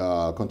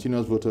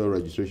continuous voter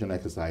registration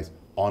exercise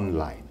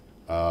online?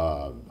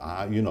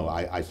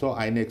 I saw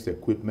INEC's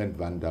equipment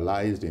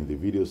vandalized in the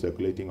video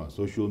circulating on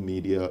social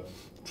media,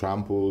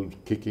 trampled,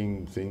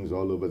 kicking things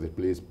all over the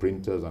place,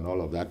 printers and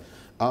all of that.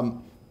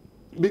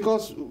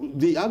 Because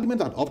the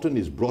argument that often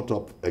is brought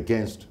up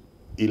against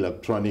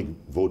electronic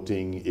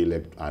voting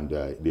and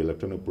the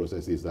electronic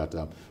process is that,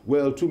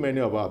 well, too many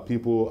of our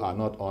people are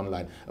not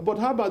online. But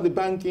how about the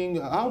banking?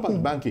 How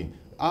about banking?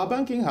 Our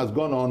banking has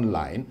gone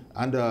online,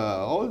 and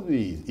all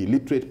the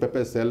illiterate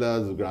pepper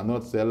sellers,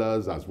 granite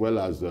sellers, as well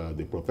as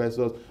the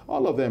professors,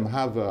 all of them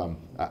have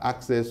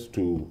access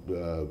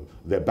to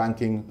their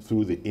banking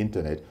through the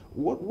internet.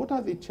 What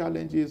are the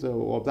challenges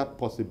of that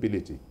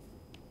possibility?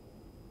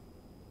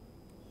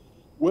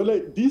 Well,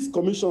 this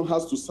commission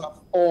has to serve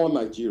all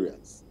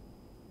Nigerians.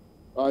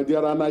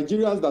 There are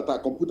Nigerians that are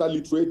computer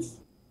literate.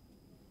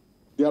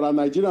 There are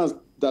Nigerians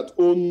that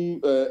own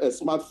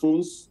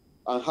smartphones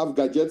and have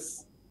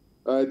gadgets.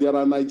 There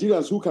are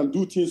Nigerians who can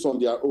do things on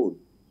their own.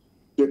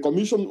 The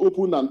commission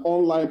opened an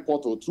online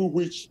portal through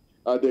which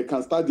they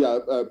can start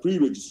their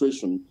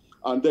pre-registration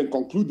and then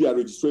conclude their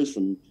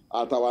registration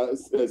at our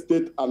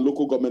state and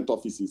local government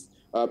offices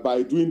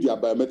by doing their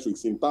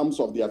biometrics in terms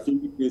of their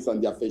fingerprints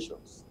and their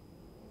facials.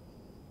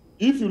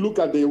 If you look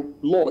at the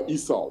law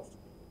itself,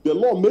 the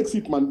law makes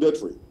it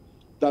mandatory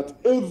that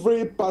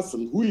every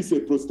person who is a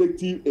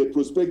prospective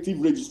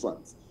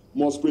registrant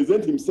must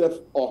present himself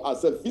or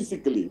herself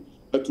physically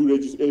to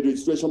a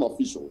registration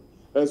official.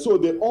 So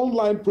the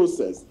online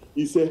process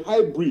is a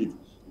hybrid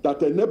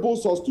that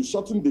enables us to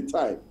shorten the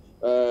time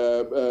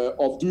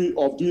of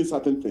doing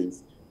certain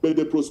things. But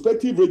the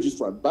prospective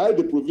registrant, by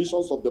the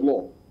provisions of the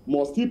law,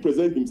 must still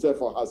present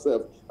himself or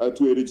herself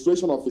to a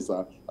registration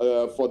officer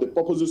for the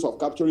purposes of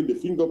capturing the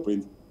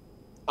fingerprint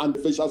and the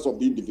facials of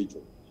the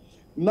individual.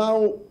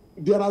 Now,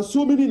 there are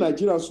so many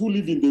Nigerians who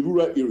live in the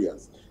rural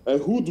areas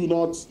who do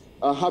not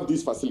have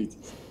these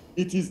facilities.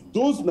 It is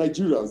those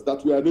Nigerians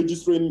that we are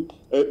registering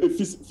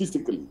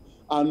physically,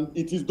 and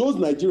it is those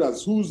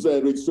Nigerians whose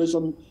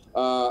registration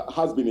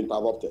has been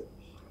interrupted.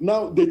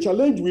 Now, the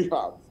challenge we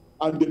have,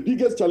 and the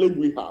biggest challenge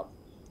we have,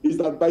 is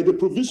that by the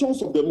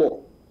provisions of the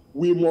law,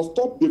 we must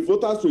stop the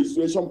voters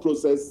registration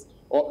process,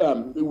 or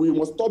we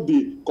must stop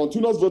the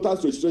continuous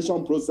voters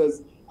registration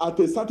process at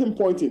a certain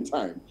point in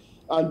time,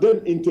 and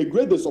then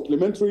integrate the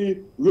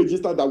supplementary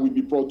register that will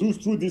be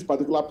produced through this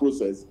particular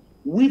process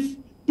with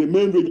the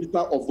main register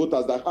of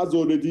voters that has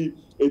already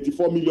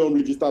 84 million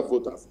registered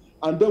voters.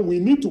 And then we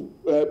need to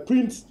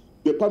print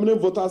the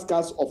permanent voters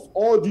cards of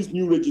all these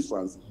new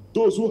registrants,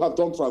 those who have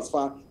done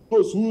transfer,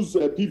 those whose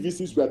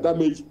PVCs were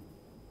damaged,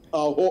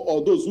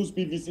 or those whose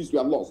PVCs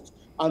were lost,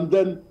 and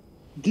then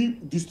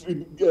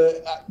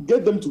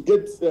get them to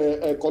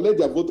collect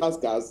their voters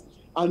cards,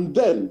 and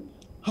then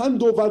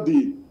hand over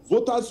the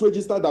voters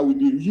register that will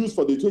be used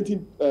for the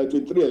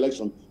 2023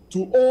 election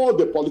to all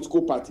the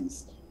political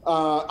parties,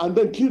 and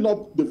then clean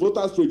up the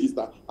voters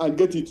register and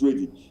get it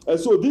ready.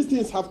 So these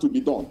things have to be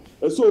done.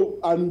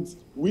 And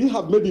we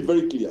have made it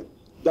very clear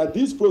that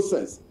this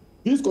process,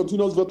 this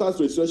continuous voters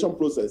registration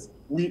process,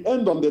 will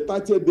end on the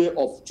 30th day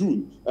of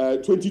June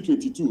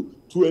 2022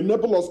 to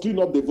enable us clean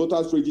up the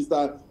voters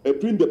register,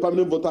 print the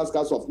permanent voters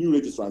cards of new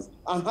registrants,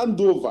 and hand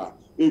over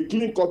a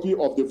clean copy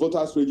of the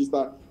voters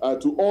register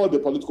to all the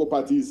political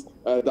parties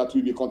that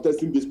will be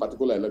contesting this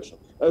particular election.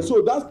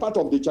 So that's part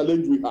of the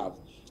challenge we have.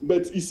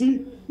 But you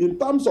see, in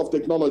terms of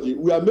technology,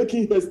 we are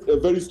making haste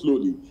very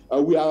slowly.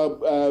 We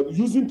are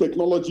using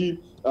technology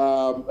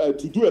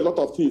to do a lot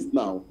of things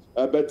now,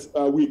 but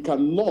we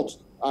cannot,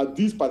 at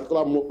this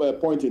particular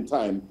point in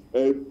time,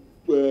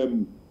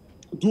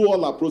 do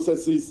all our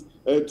processes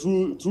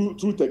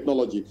through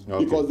technology,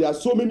 because there are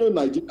so many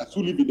Nigerians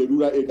who live in the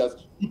rural areas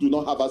who do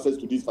not have access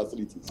to these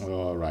facilities.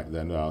 All right,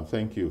 then.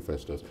 Thank you,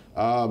 Festus.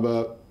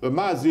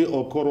 Mazi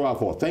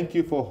Okoroafo, thank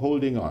you for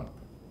holding on.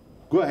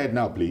 Go ahead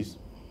now, please.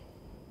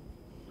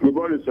 Good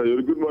morning, sir.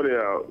 Good morning.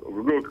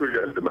 We'll go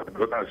quickly. My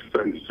brother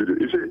assistant in the studio.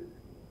 You see,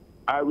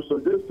 I would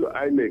suggest to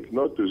INEC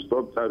not to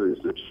stop that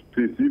registration.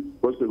 Please, if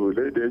possible,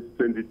 let them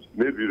send it,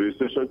 maybe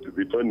registration to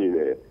be done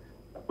in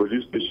a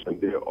police station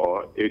there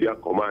or area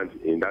command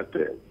in that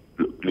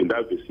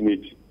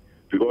vicinity.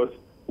 Because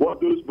what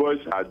those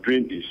boys are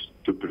doing is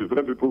to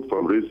prevent people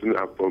from registering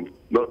and from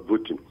not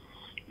voting.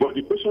 But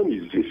the question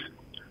is this.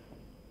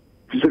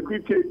 The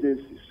security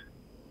agencies,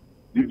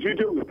 the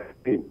video we have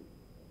seen,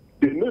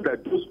 they know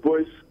that those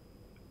boys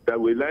that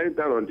were lying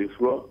down on the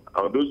floor,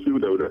 and those people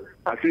that were,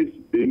 at least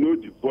they know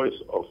the voice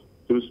of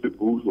those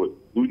people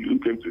who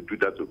came to do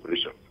that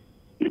operation.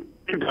 If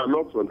they are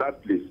not from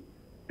that place,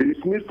 there is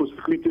need for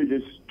security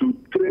agencies to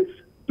trace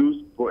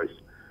those boys.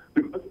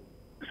 Because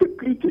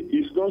security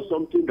is not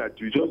something that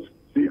you just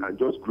see and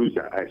just close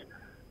your eyes.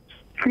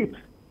 Street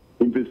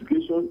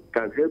investigation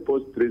can help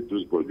us trace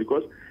those boys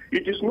because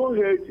it is not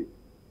healthy.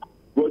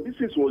 But this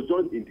was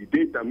done in the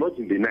daytime, not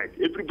in the night.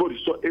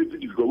 Everybody saw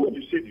everything. When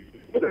you see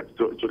the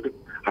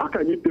how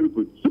can you tell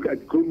people, look at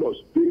the criminals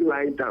being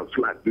lying down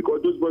flat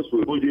because those boys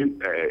were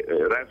holding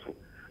a rifle.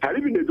 And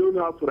even they don't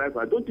have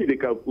rifle, I don't think they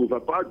can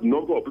overpower the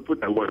number of people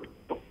that want.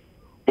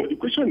 But the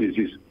question is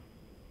this.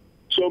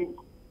 Some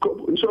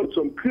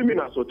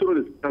criminals or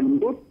terrorists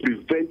cannot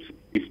prevent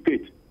the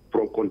state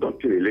from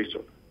conducting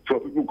elections,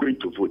 from people going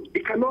to vote.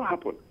 It cannot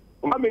happen.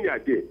 How many are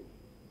there?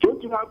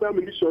 Don't you have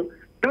ammunition?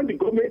 Can the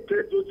government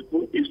trace those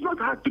people? It's not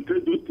hard to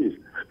trace those things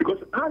because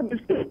I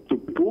listen to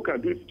people who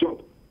can do this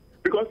job.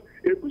 Because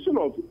a question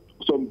of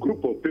some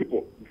group of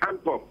people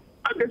can't come.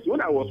 I guess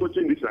when I was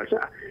watching this, I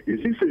said,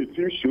 is this a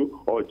film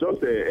show or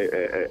just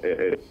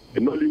a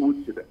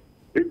Nollywood theater?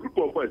 A group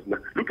of us now,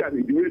 look at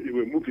the way they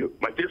were moving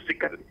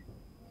majestically.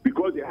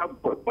 Because they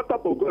have gun. What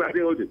type of gun are they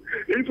holding?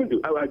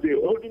 Even are they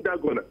holding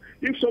that gun?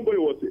 If somebody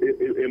was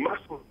a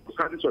master,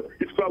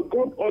 it could have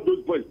gone all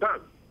those boys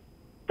down.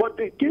 But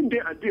they came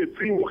there and did a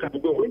free work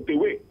and went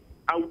away.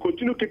 And we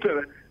continue keeping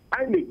it.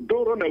 INEC,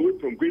 don't run away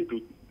from going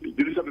to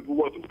the reason people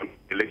want to win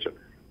the election.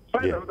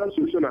 Find another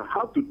solution on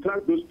how to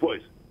track those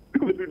boys.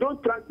 Because if you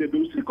don't track them, they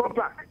will still come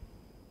back.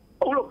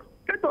 Oh, look,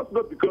 let us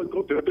not because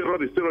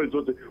terrorists,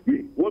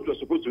 what we're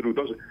supposed to do.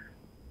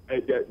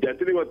 They're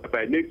telling us that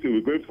by next year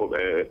we're going for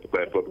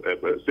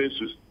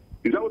census.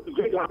 Is that what is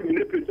going to happen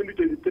in April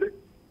 2023?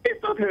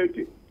 It's not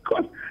healthy.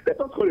 Because let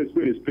us call a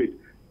spade.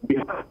 We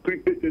have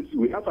prejudices,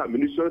 we have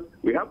ammunition,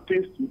 we have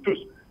things to do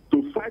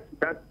to fight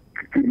that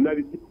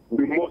criminality.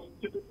 We must.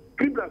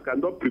 Criminals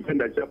cannot prevent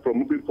Nigeria from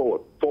moving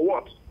forward. For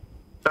what?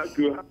 That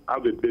you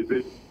have a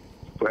basis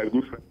for a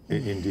good friend.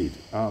 Indeed.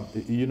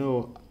 You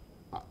know,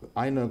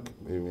 INEC,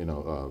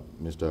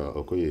 Mr.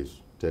 Okoye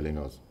is telling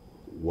us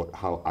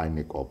how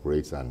INEC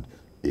operates, and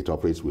it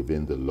operates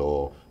within the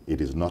law. It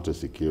is not a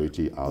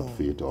security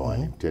outfit or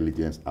an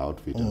intelligence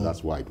outfit, and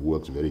that's why it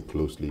works very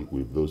closely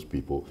with those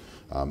people.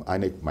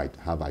 INEC might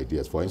have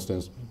ideas. For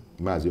instance,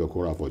 Mazi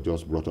Okorafor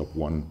just brought up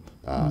one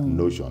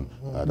notion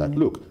that,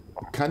 look,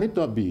 can it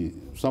not be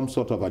some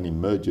sort of an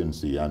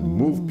emergency and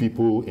move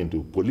people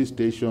into police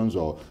stations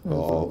or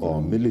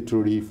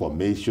military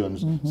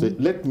formations? Say,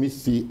 let me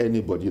see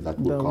anybody that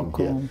will come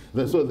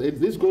here. So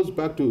this goes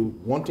back to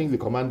wanting the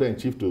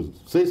commander-in-chief to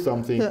say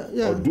something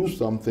or do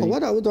something.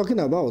 What are we talking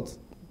about?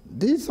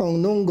 These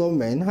unknown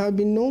gunmen have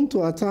been known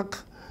to attack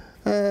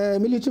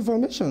military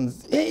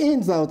formations,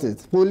 in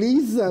Southeast,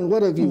 police and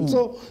what have you.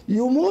 So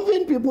you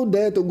moving people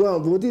there to go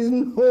and vote is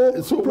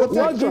no so protection.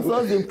 What gives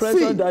us the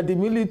impression that the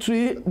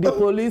military, the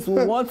police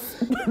will want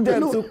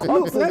them to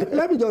come to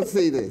let me just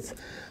say this.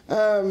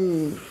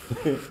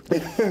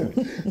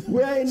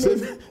 We're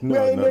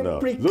in a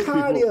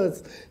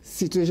precarious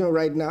situation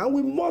right now.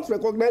 We must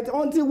recognize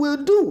until we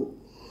do,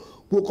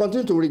 we'll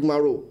continue to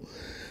rigmarole.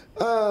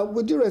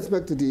 With due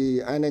respect to the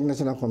INEC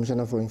National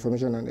Commissioner for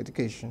Information and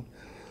Education,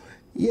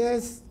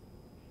 yes,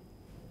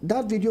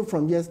 that video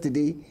from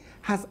yesterday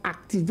has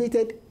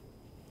activated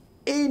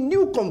a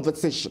new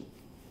conversation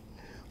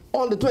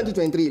on the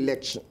 2023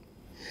 election.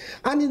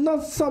 And it's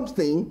not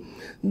something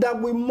that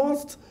we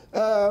must,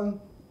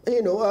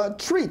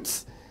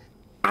 treat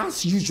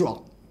as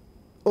usual,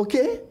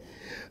 okay?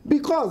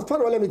 Because, first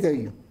of all, let me tell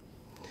you,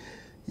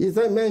 you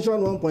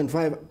mentioned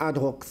 1.5 ad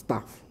hoc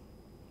staff.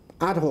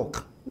 Ad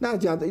hoc.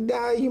 They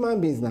are human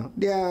beings now.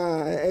 They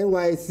are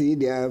NYC,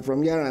 they are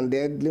from here and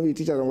there,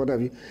 teachers and what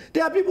have you. They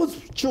are people's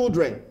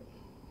children.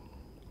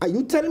 Are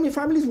you telling me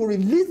families will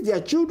release their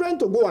children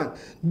to go and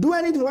do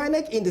anything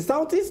in the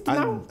Southeast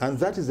now? And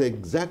that is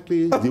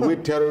exactly the way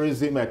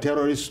terrorism and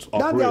terrorists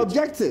operate. That's the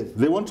objective.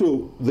 They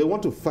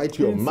want to fight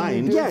your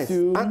mind. Yes.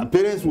 And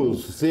parents will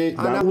say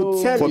that I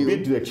will tell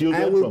forbid their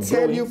children from going. I will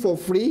tell you for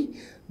free,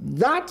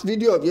 that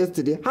video of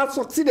yesterday has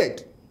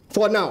succeeded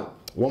for now.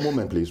 One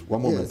moment, please.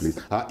 One moment, please.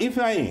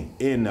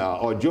 Ihitte in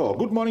Ojo.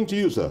 Good morning to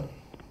you, sir.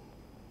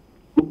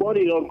 Good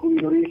morning, Uncle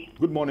Yuri.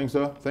 Good morning,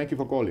 sir. Thank you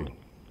for calling.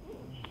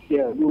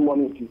 Yeah, good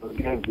morning to you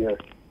again. Yeah.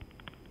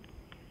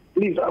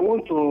 Please, I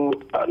want to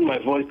add my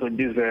voice to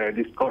this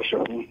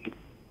discussion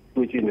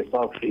within the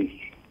Southeast.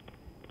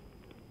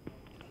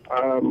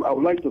 I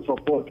would like to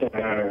support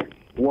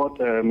what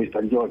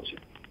Mr. George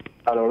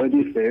had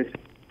already said.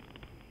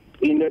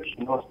 INEC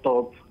should not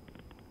stop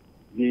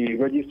the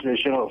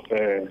registration of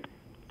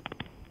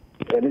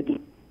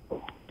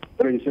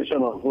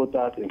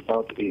voters in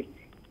Southeast.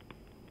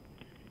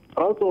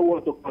 I also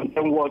want to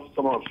confirm what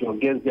some of your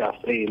guests are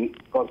saying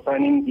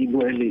concerning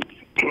Igbo elite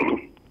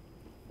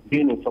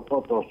being in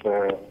support of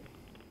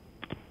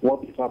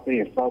what is happening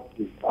in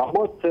Southeast. I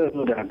must tell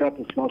you that that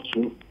is not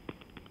true.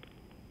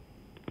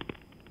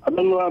 I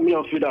don't know how many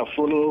of you that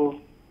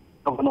follow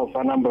Governor of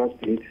Anambra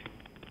State.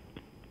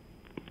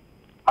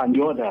 and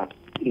the others,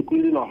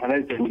 including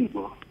organized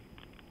people,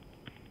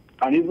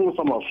 and even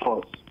some of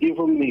us,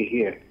 even me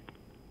here.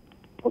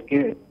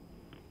 Okay,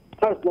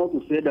 that's not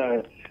to say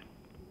that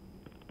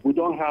we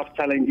don't have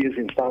challenges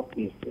in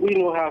Southeast. We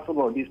know how some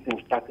of these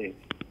things started.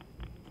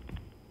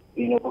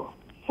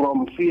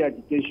 From free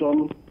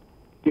agitation,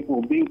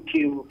 people being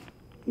killed.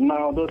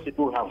 Now those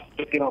people have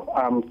taken up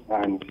arms,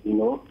 and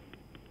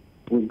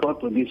we got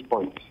to this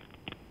point.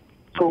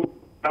 So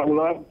I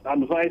will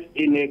advise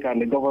INEC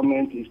and the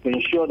government is to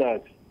ensure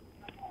that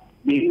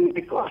the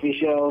INEC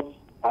officials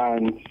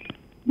and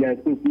their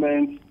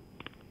equipment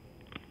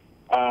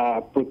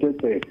are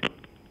protected.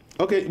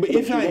 Okay, but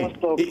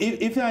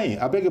if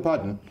I beg your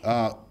pardon,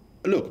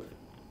 look,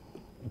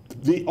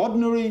 the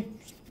ordinary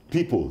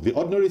people, the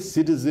ordinary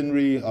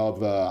citizenry of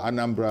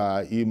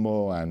Anambra,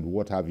 Imo, and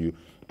what have you,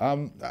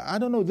 I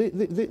don't know,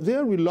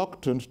 they're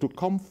reluctant to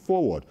come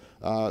forward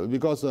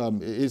because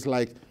it's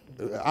like,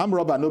 I'm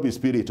Robert Nobi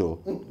Spirito,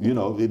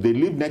 they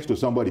live next to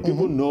somebody,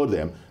 people know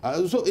them.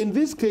 So in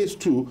this case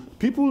too,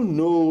 people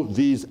know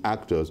these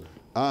actors.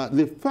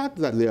 The fact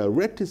that they are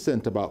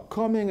reticent about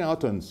coming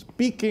out and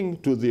speaking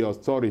to the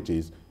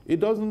authorities, it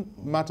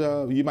doesn't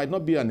matter. You might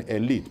not be an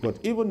elite, but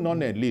even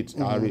non-elites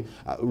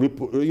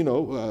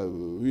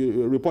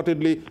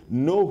reportedly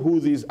know who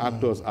these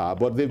actors are,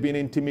 but they've been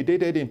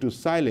intimidated into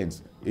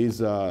silence is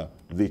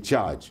the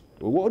charge.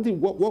 What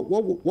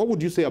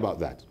would you say about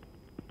that?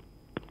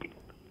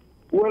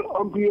 Well,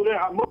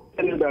 I'm not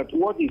telling you that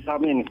what is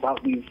happening in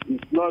Southeast is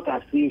not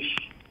as if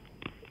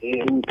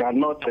we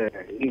cannot,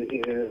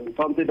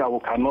 something that we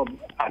cannot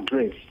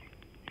address.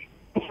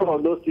 Some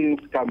of those things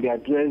can be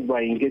addressed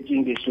by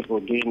engaging these people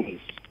doing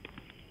this.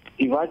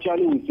 If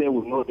actually we say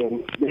we know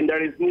them, then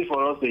there is need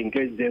for us to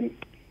engage them,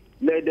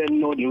 let them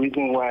know the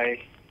reason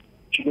why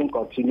shouldn't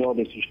continue,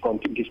 they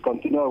should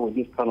discontinue with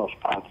this kind of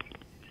act.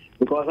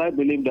 Because I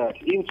believe that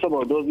if some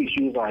of those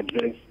issues are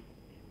addressed,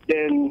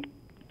 then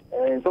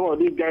some of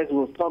these guys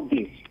will stop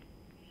this.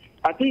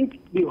 I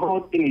think the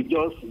whole thing is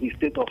just the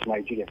state of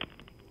Nigeria.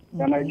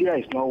 And Nigeria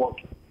is not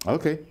working.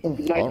 Okay. If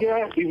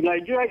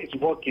Nigeria is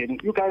working,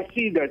 you can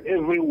see that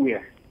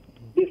everywhere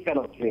this kind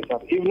of things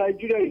happen. If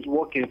Nigeria is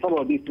working, some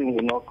of these things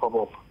will not come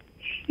up.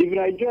 If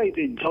Nigeria is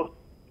a job,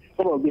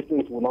 some of these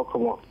things will not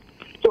come up.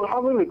 So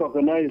having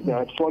recognized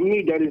that, for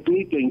me, there is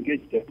need to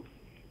engage them,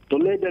 to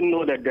let them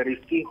know that there is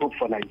still hope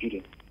for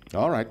Nigeria.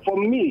 All right. For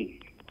me,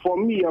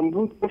 I'm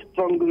rooting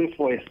strongly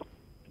for a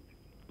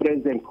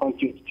president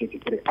country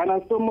 2023, and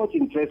I'm so much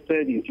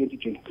interested in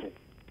 2023.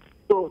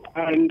 So,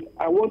 and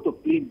I want to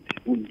plead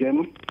with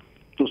them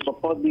to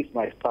support this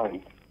my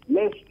stand.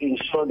 Let's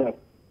ensure that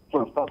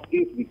from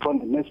Southeast become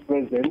the next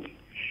president.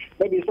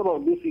 Maybe some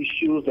of these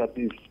issues that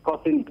is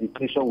causing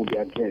irritation will be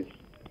addressed.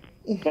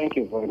 Thank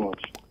you very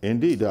much.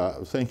 Indeed,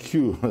 thank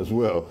you as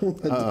well.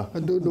 I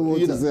don't know what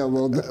to say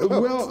about that.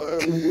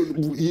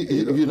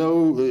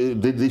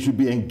 They should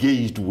be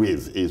engaged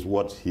with is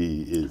what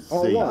he is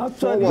saying.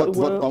 But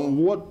on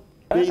what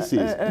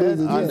basis?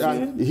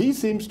 And he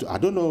seems to, I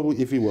don't know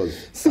if he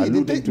was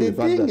alluding to the fact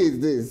that... The thing is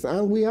this,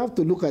 and we have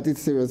to look at it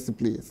seriously,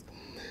 please.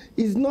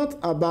 It's not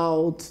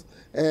about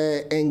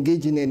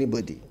engaging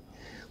anybody.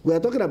 We are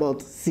talking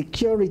about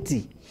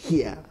security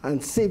here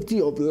and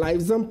safety of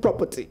lives and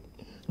property.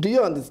 Do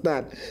you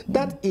understand?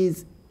 That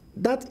is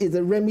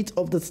a remit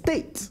of the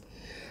state.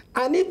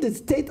 And if the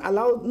state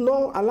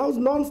allows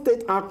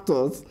non-state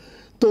actors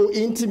to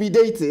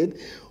intimidate it,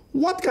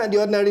 what can the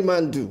ordinary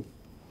man do?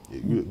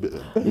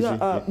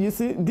 You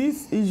see,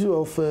 this issue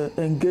of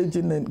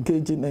engaging,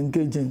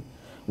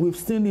 we've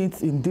seen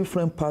it in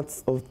different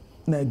parts of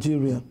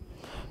Nigeria.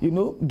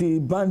 The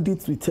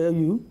bandits will tell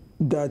you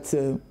that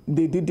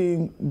they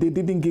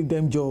didn't give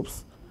them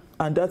jobs,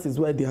 and that is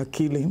why they are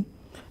killing,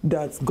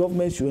 that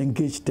government should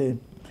engage them.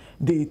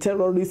 The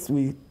terrorists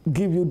will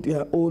give you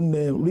their own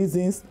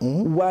reasons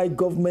why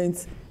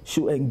government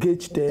should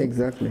engage them.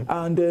 Exactly.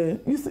 And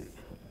you see,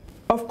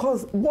 of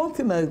course, one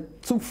thing I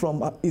took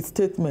from his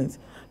statement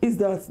is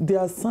that there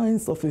are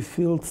signs of a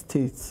failed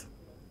state.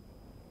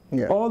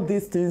 Yeah. All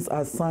these things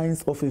are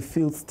signs of a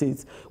failed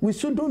state. We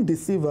shouldn't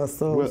deceive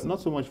ourselves. Well, not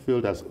so much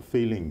failed as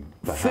failing.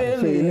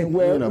 Failing,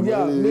 well, maybe,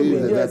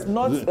 yes,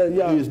 not,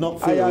 it's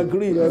not failed. I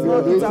agree.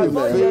 It's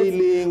not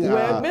failing,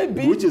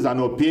 maybe which is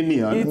an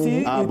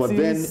opinion, but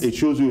then it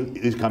shows you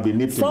it can be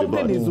nipped in the bud.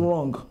 Something is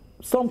wrong.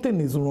 Something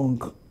is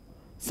wrong.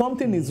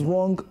 Something is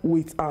wrong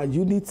with our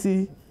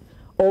unity,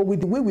 or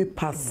with the way we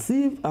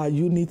perceive our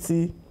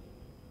unity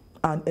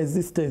and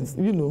existence.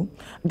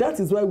 That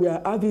is why we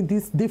are having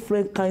these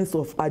different kinds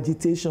of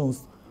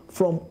agitations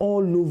from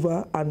all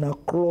over and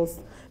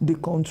across the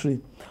country.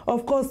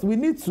 Of course, we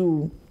need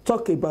to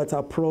talk about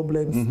our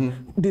problems,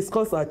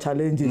 discuss our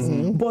challenges,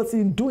 but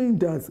in doing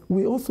that,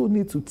 we also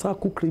need to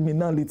tackle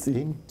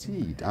criminality.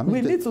 Indeed.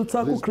 We need to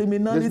tackle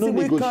criminality. No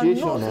we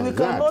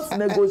cannot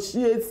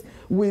negotiate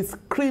with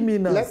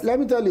criminals.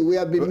 Let me tell you, we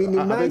have been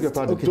minimized. I beg your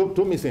pardon. Okay.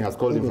 Tommy Singh has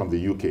called in from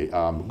the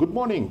UK. Good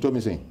morning,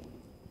 Tommy Singh.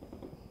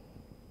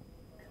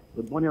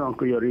 Good morning,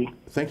 Uncle Yori.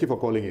 Thank you for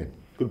calling in.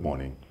 Good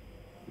morning.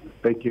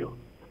 Thank you.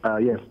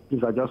 Yes,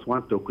 please, I just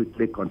want to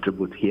quickly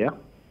contribute here.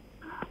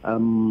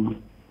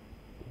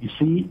 You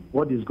see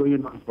what is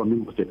going on from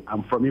Imo State.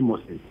 I'm from Imo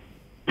State.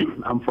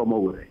 I'm from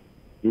Owerri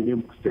in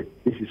Imo State.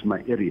 This is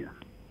my area.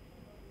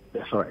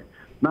 That's all right.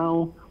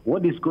 Now,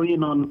 what is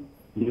going on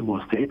in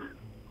Imo State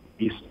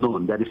is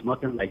known. There is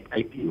nothing like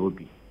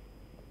IPOB.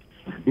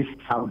 This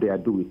is how they are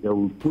doing it. They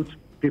will put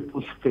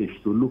people's face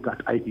to look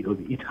at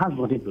IPOB. It has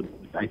nothing to do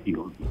with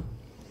IPOB.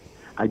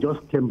 I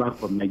just came back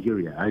from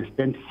Nigeria. I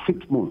spent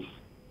 6 months.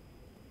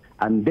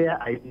 And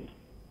there I did.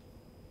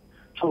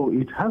 So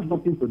it has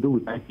nothing to do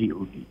with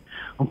IPOB.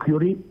 Okay,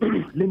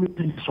 let me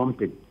tell you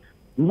something.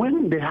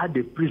 When they had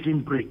the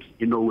prison break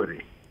in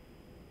Owerri,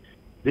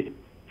 they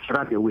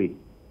ran away.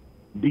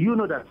 Do you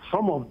know that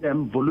some of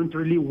them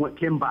voluntarily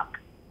came back?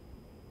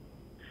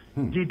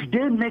 Did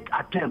they make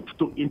attempts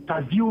to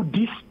interview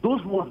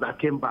those ones that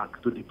came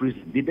back to the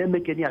prison? Did they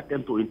make any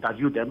attempt to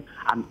interview them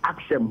and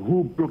ask them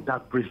who broke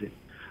that prison?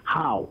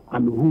 How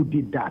and who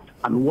did that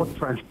and what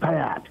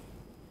transpired?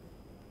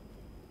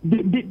 They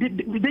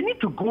need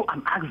to go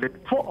and ask them.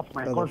 4 of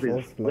my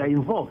cousins were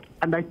involved,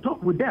 and I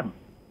talked with them.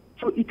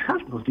 So it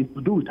has nothing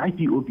to do with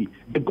IPOB.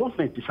 The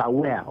government is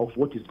aware of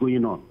what is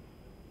going on.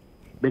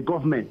 The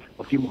government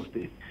of Imo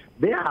State,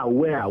 they are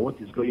aware of what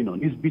is going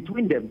on. It's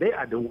between them. They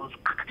are the ones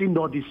acting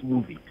all this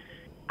movie.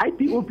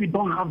 IPOB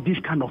don't have this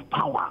kind of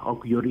power,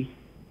 Okoye.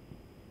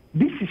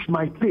 This is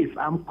my place.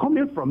 I'm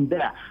coming from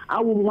there. I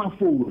will want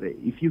forward.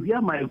 If you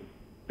hear my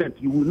step,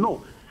 you will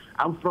know.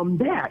 I'm from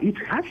there. It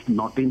has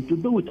nothing to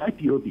do with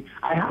IPOB.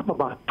 I have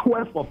about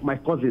 12 of my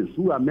cousins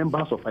who are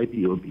members of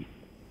IPOB.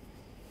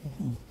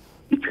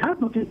 It has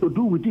nothing to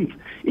do with it.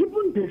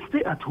 Even they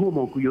stay at home,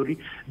 Okoye.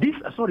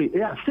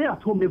 Stay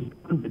at home.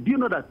 Do you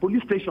know that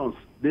police stations,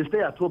 they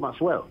stay at home as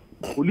well?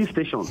 Police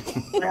stations,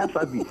 fire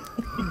service,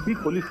 big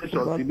police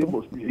stations in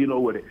Imo State, you know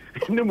what?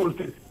 In Imo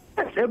State,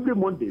 yes, every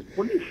Monday,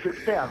 police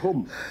stay at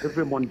home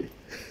every Monday.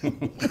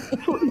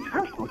 So it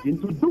has nothing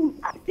to do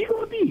with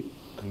IPOB.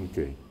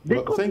 Okay.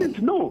 The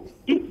government know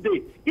if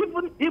they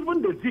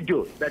even the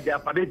video that they are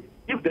parading,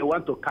 if they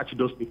want to catch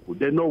those people,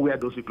 they know where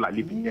those people are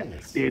living.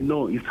 Yes. There. They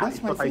know it's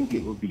not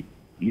IPOB.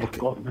 It's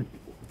government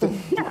people.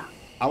 Yeah.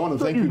 I want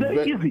to thank you. It's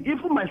very easy.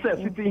 Even myself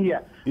sitting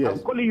here, I'm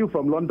calling you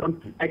from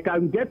London. I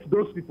can get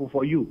those people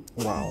for you.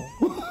 Wow.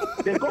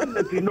 The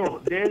government, they know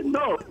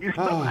it's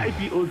not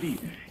IPOB.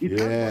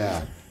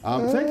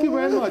 Thank you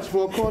very much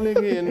for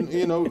calling in.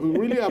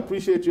 Really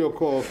appreciate your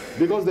call,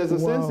 because there's a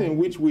sense in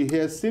which we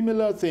hear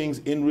similar things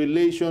in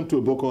relation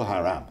to Boko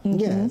Haram.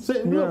 Yes.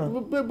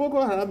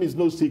 Boko Haram is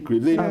no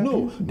secret. They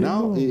know.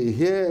 Now,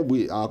 here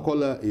our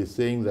caller is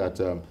saying that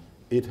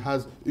it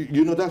has,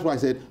 that's why I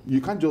said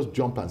you can't just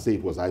jump and say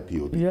it was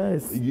IPOB.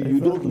 Yes. You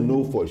don't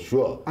know for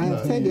sure.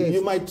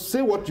 You might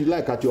say what you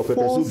like at your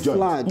pepper soup joint.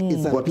 Flag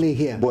is at play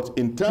here. But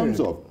in terms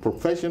of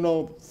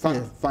professional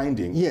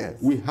fact-finding,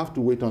 we have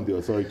to wait on the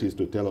authorities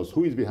to tell us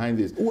who is behind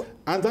this.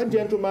 And that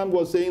gentleman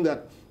was saying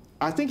that,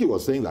 I think he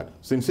was saying that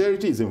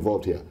sincerity is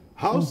involved here.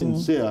 How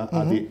sincere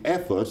are the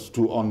efforts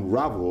to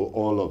unravel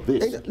all of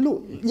this?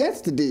 Look,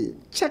 yesterday,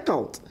 check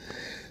out.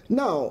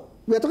 Now,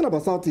 we're talking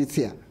about Southeast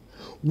here.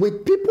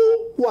 With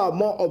people who are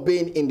more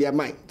urbane in their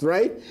mind,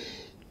 right?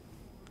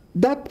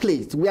 That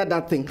place where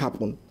that thing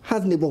happened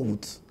has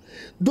neighborhoods.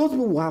 Those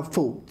people will have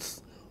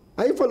faults.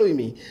 Are you following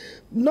me?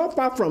 Not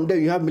far from there,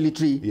 you have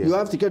military, you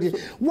have security.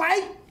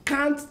 Why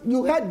can't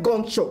you had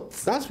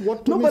gunshots? That's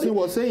what Tomisi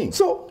was saying.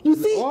 So you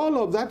see,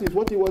 all of that is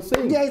what he was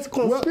saying. There is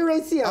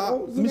conspiracy.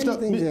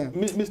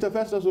 Mr.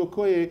 Festus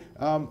Okoye,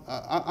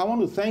 I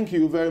want to thank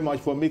you very much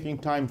for making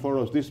time for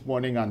us this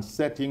morning and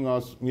setting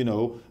us,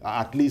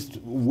 at least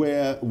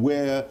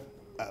where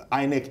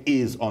INEC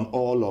is on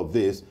all of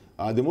this.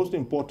 The most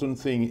important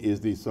thing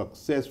is the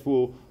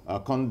successful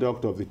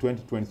conduct of the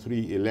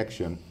 2023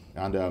 election,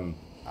 and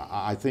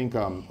I think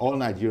all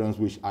Nigerians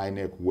wish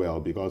INEC well,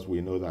 because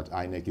we know that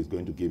INEC is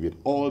going to give it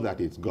all that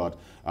it's got.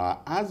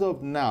 As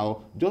of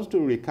now, just to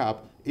recap,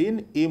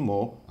 in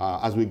Imo,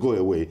 as we go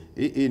away,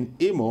 in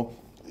Imo,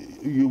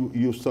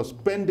 you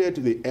suspended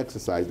the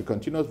exercise, the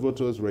continuous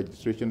voters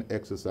registration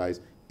exercise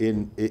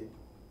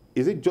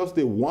is it just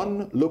the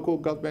one local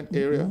government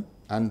area,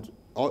 and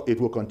it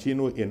will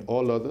continue in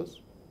all others?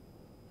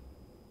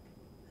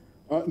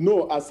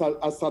 No, as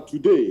of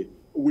today,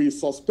 we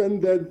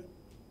suspended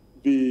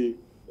the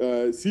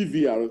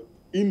CVR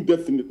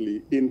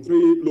indefinitely in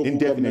 3 local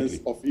governments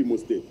of Imo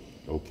State.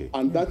 Okay.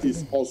 And that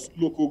is Os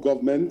local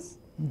government,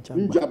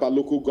 Njaba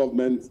local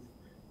government,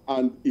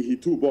 and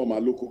Ihitte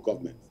Uboma local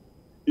government.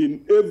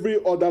 In every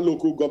other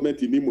local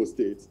government in Imo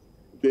State,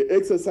 the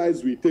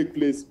exercise will take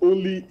place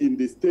only in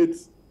the state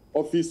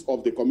office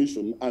of the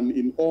commission and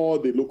in all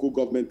the local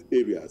government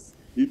areas.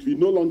 It will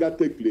no longer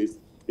take place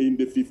in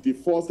the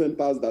 54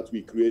 centers that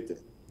we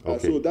created.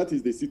 So that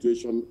is the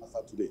situation as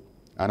of today.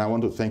 And I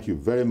want to thank you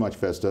very much,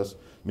 Festus.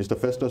 Mr.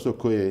 Festus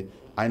Okoye,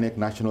 INEC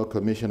National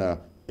Commissioner,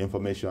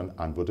 Information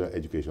and Voter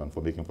Education,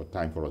 for making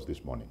time for us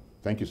this morning.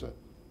 Thank you, sir.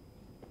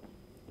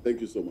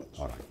 Thank you so much.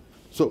 All right.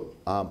 So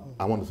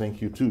I want to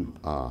thank you too,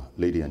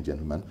 ladies and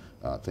gentlemen.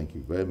 Thank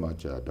you very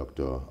much,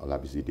 Dr.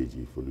 Olabisi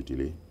Deji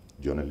Folutile,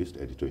 journalist,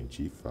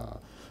 editor-in-chief,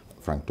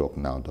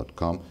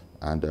 franktalknow.com,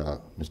 and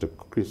Mr.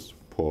 Chris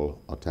Paul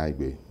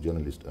Otaigbe,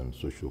 journalist and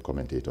social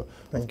commentator.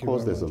 Of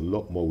course, there's a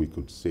lot more we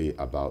could say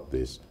about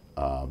this,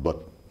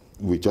 but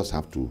we just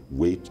have to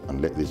wait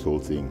and let this whole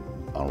thing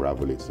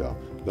unravel itself.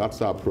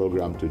 That's our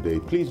program today.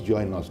 Please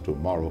join us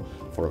tomorrow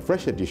for a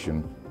fresh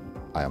edition.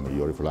 I am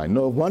Yori Fulani.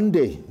 No,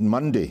 Monday.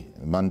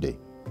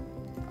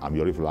 I'm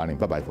Yori Fulani.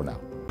 Bye-bye for now.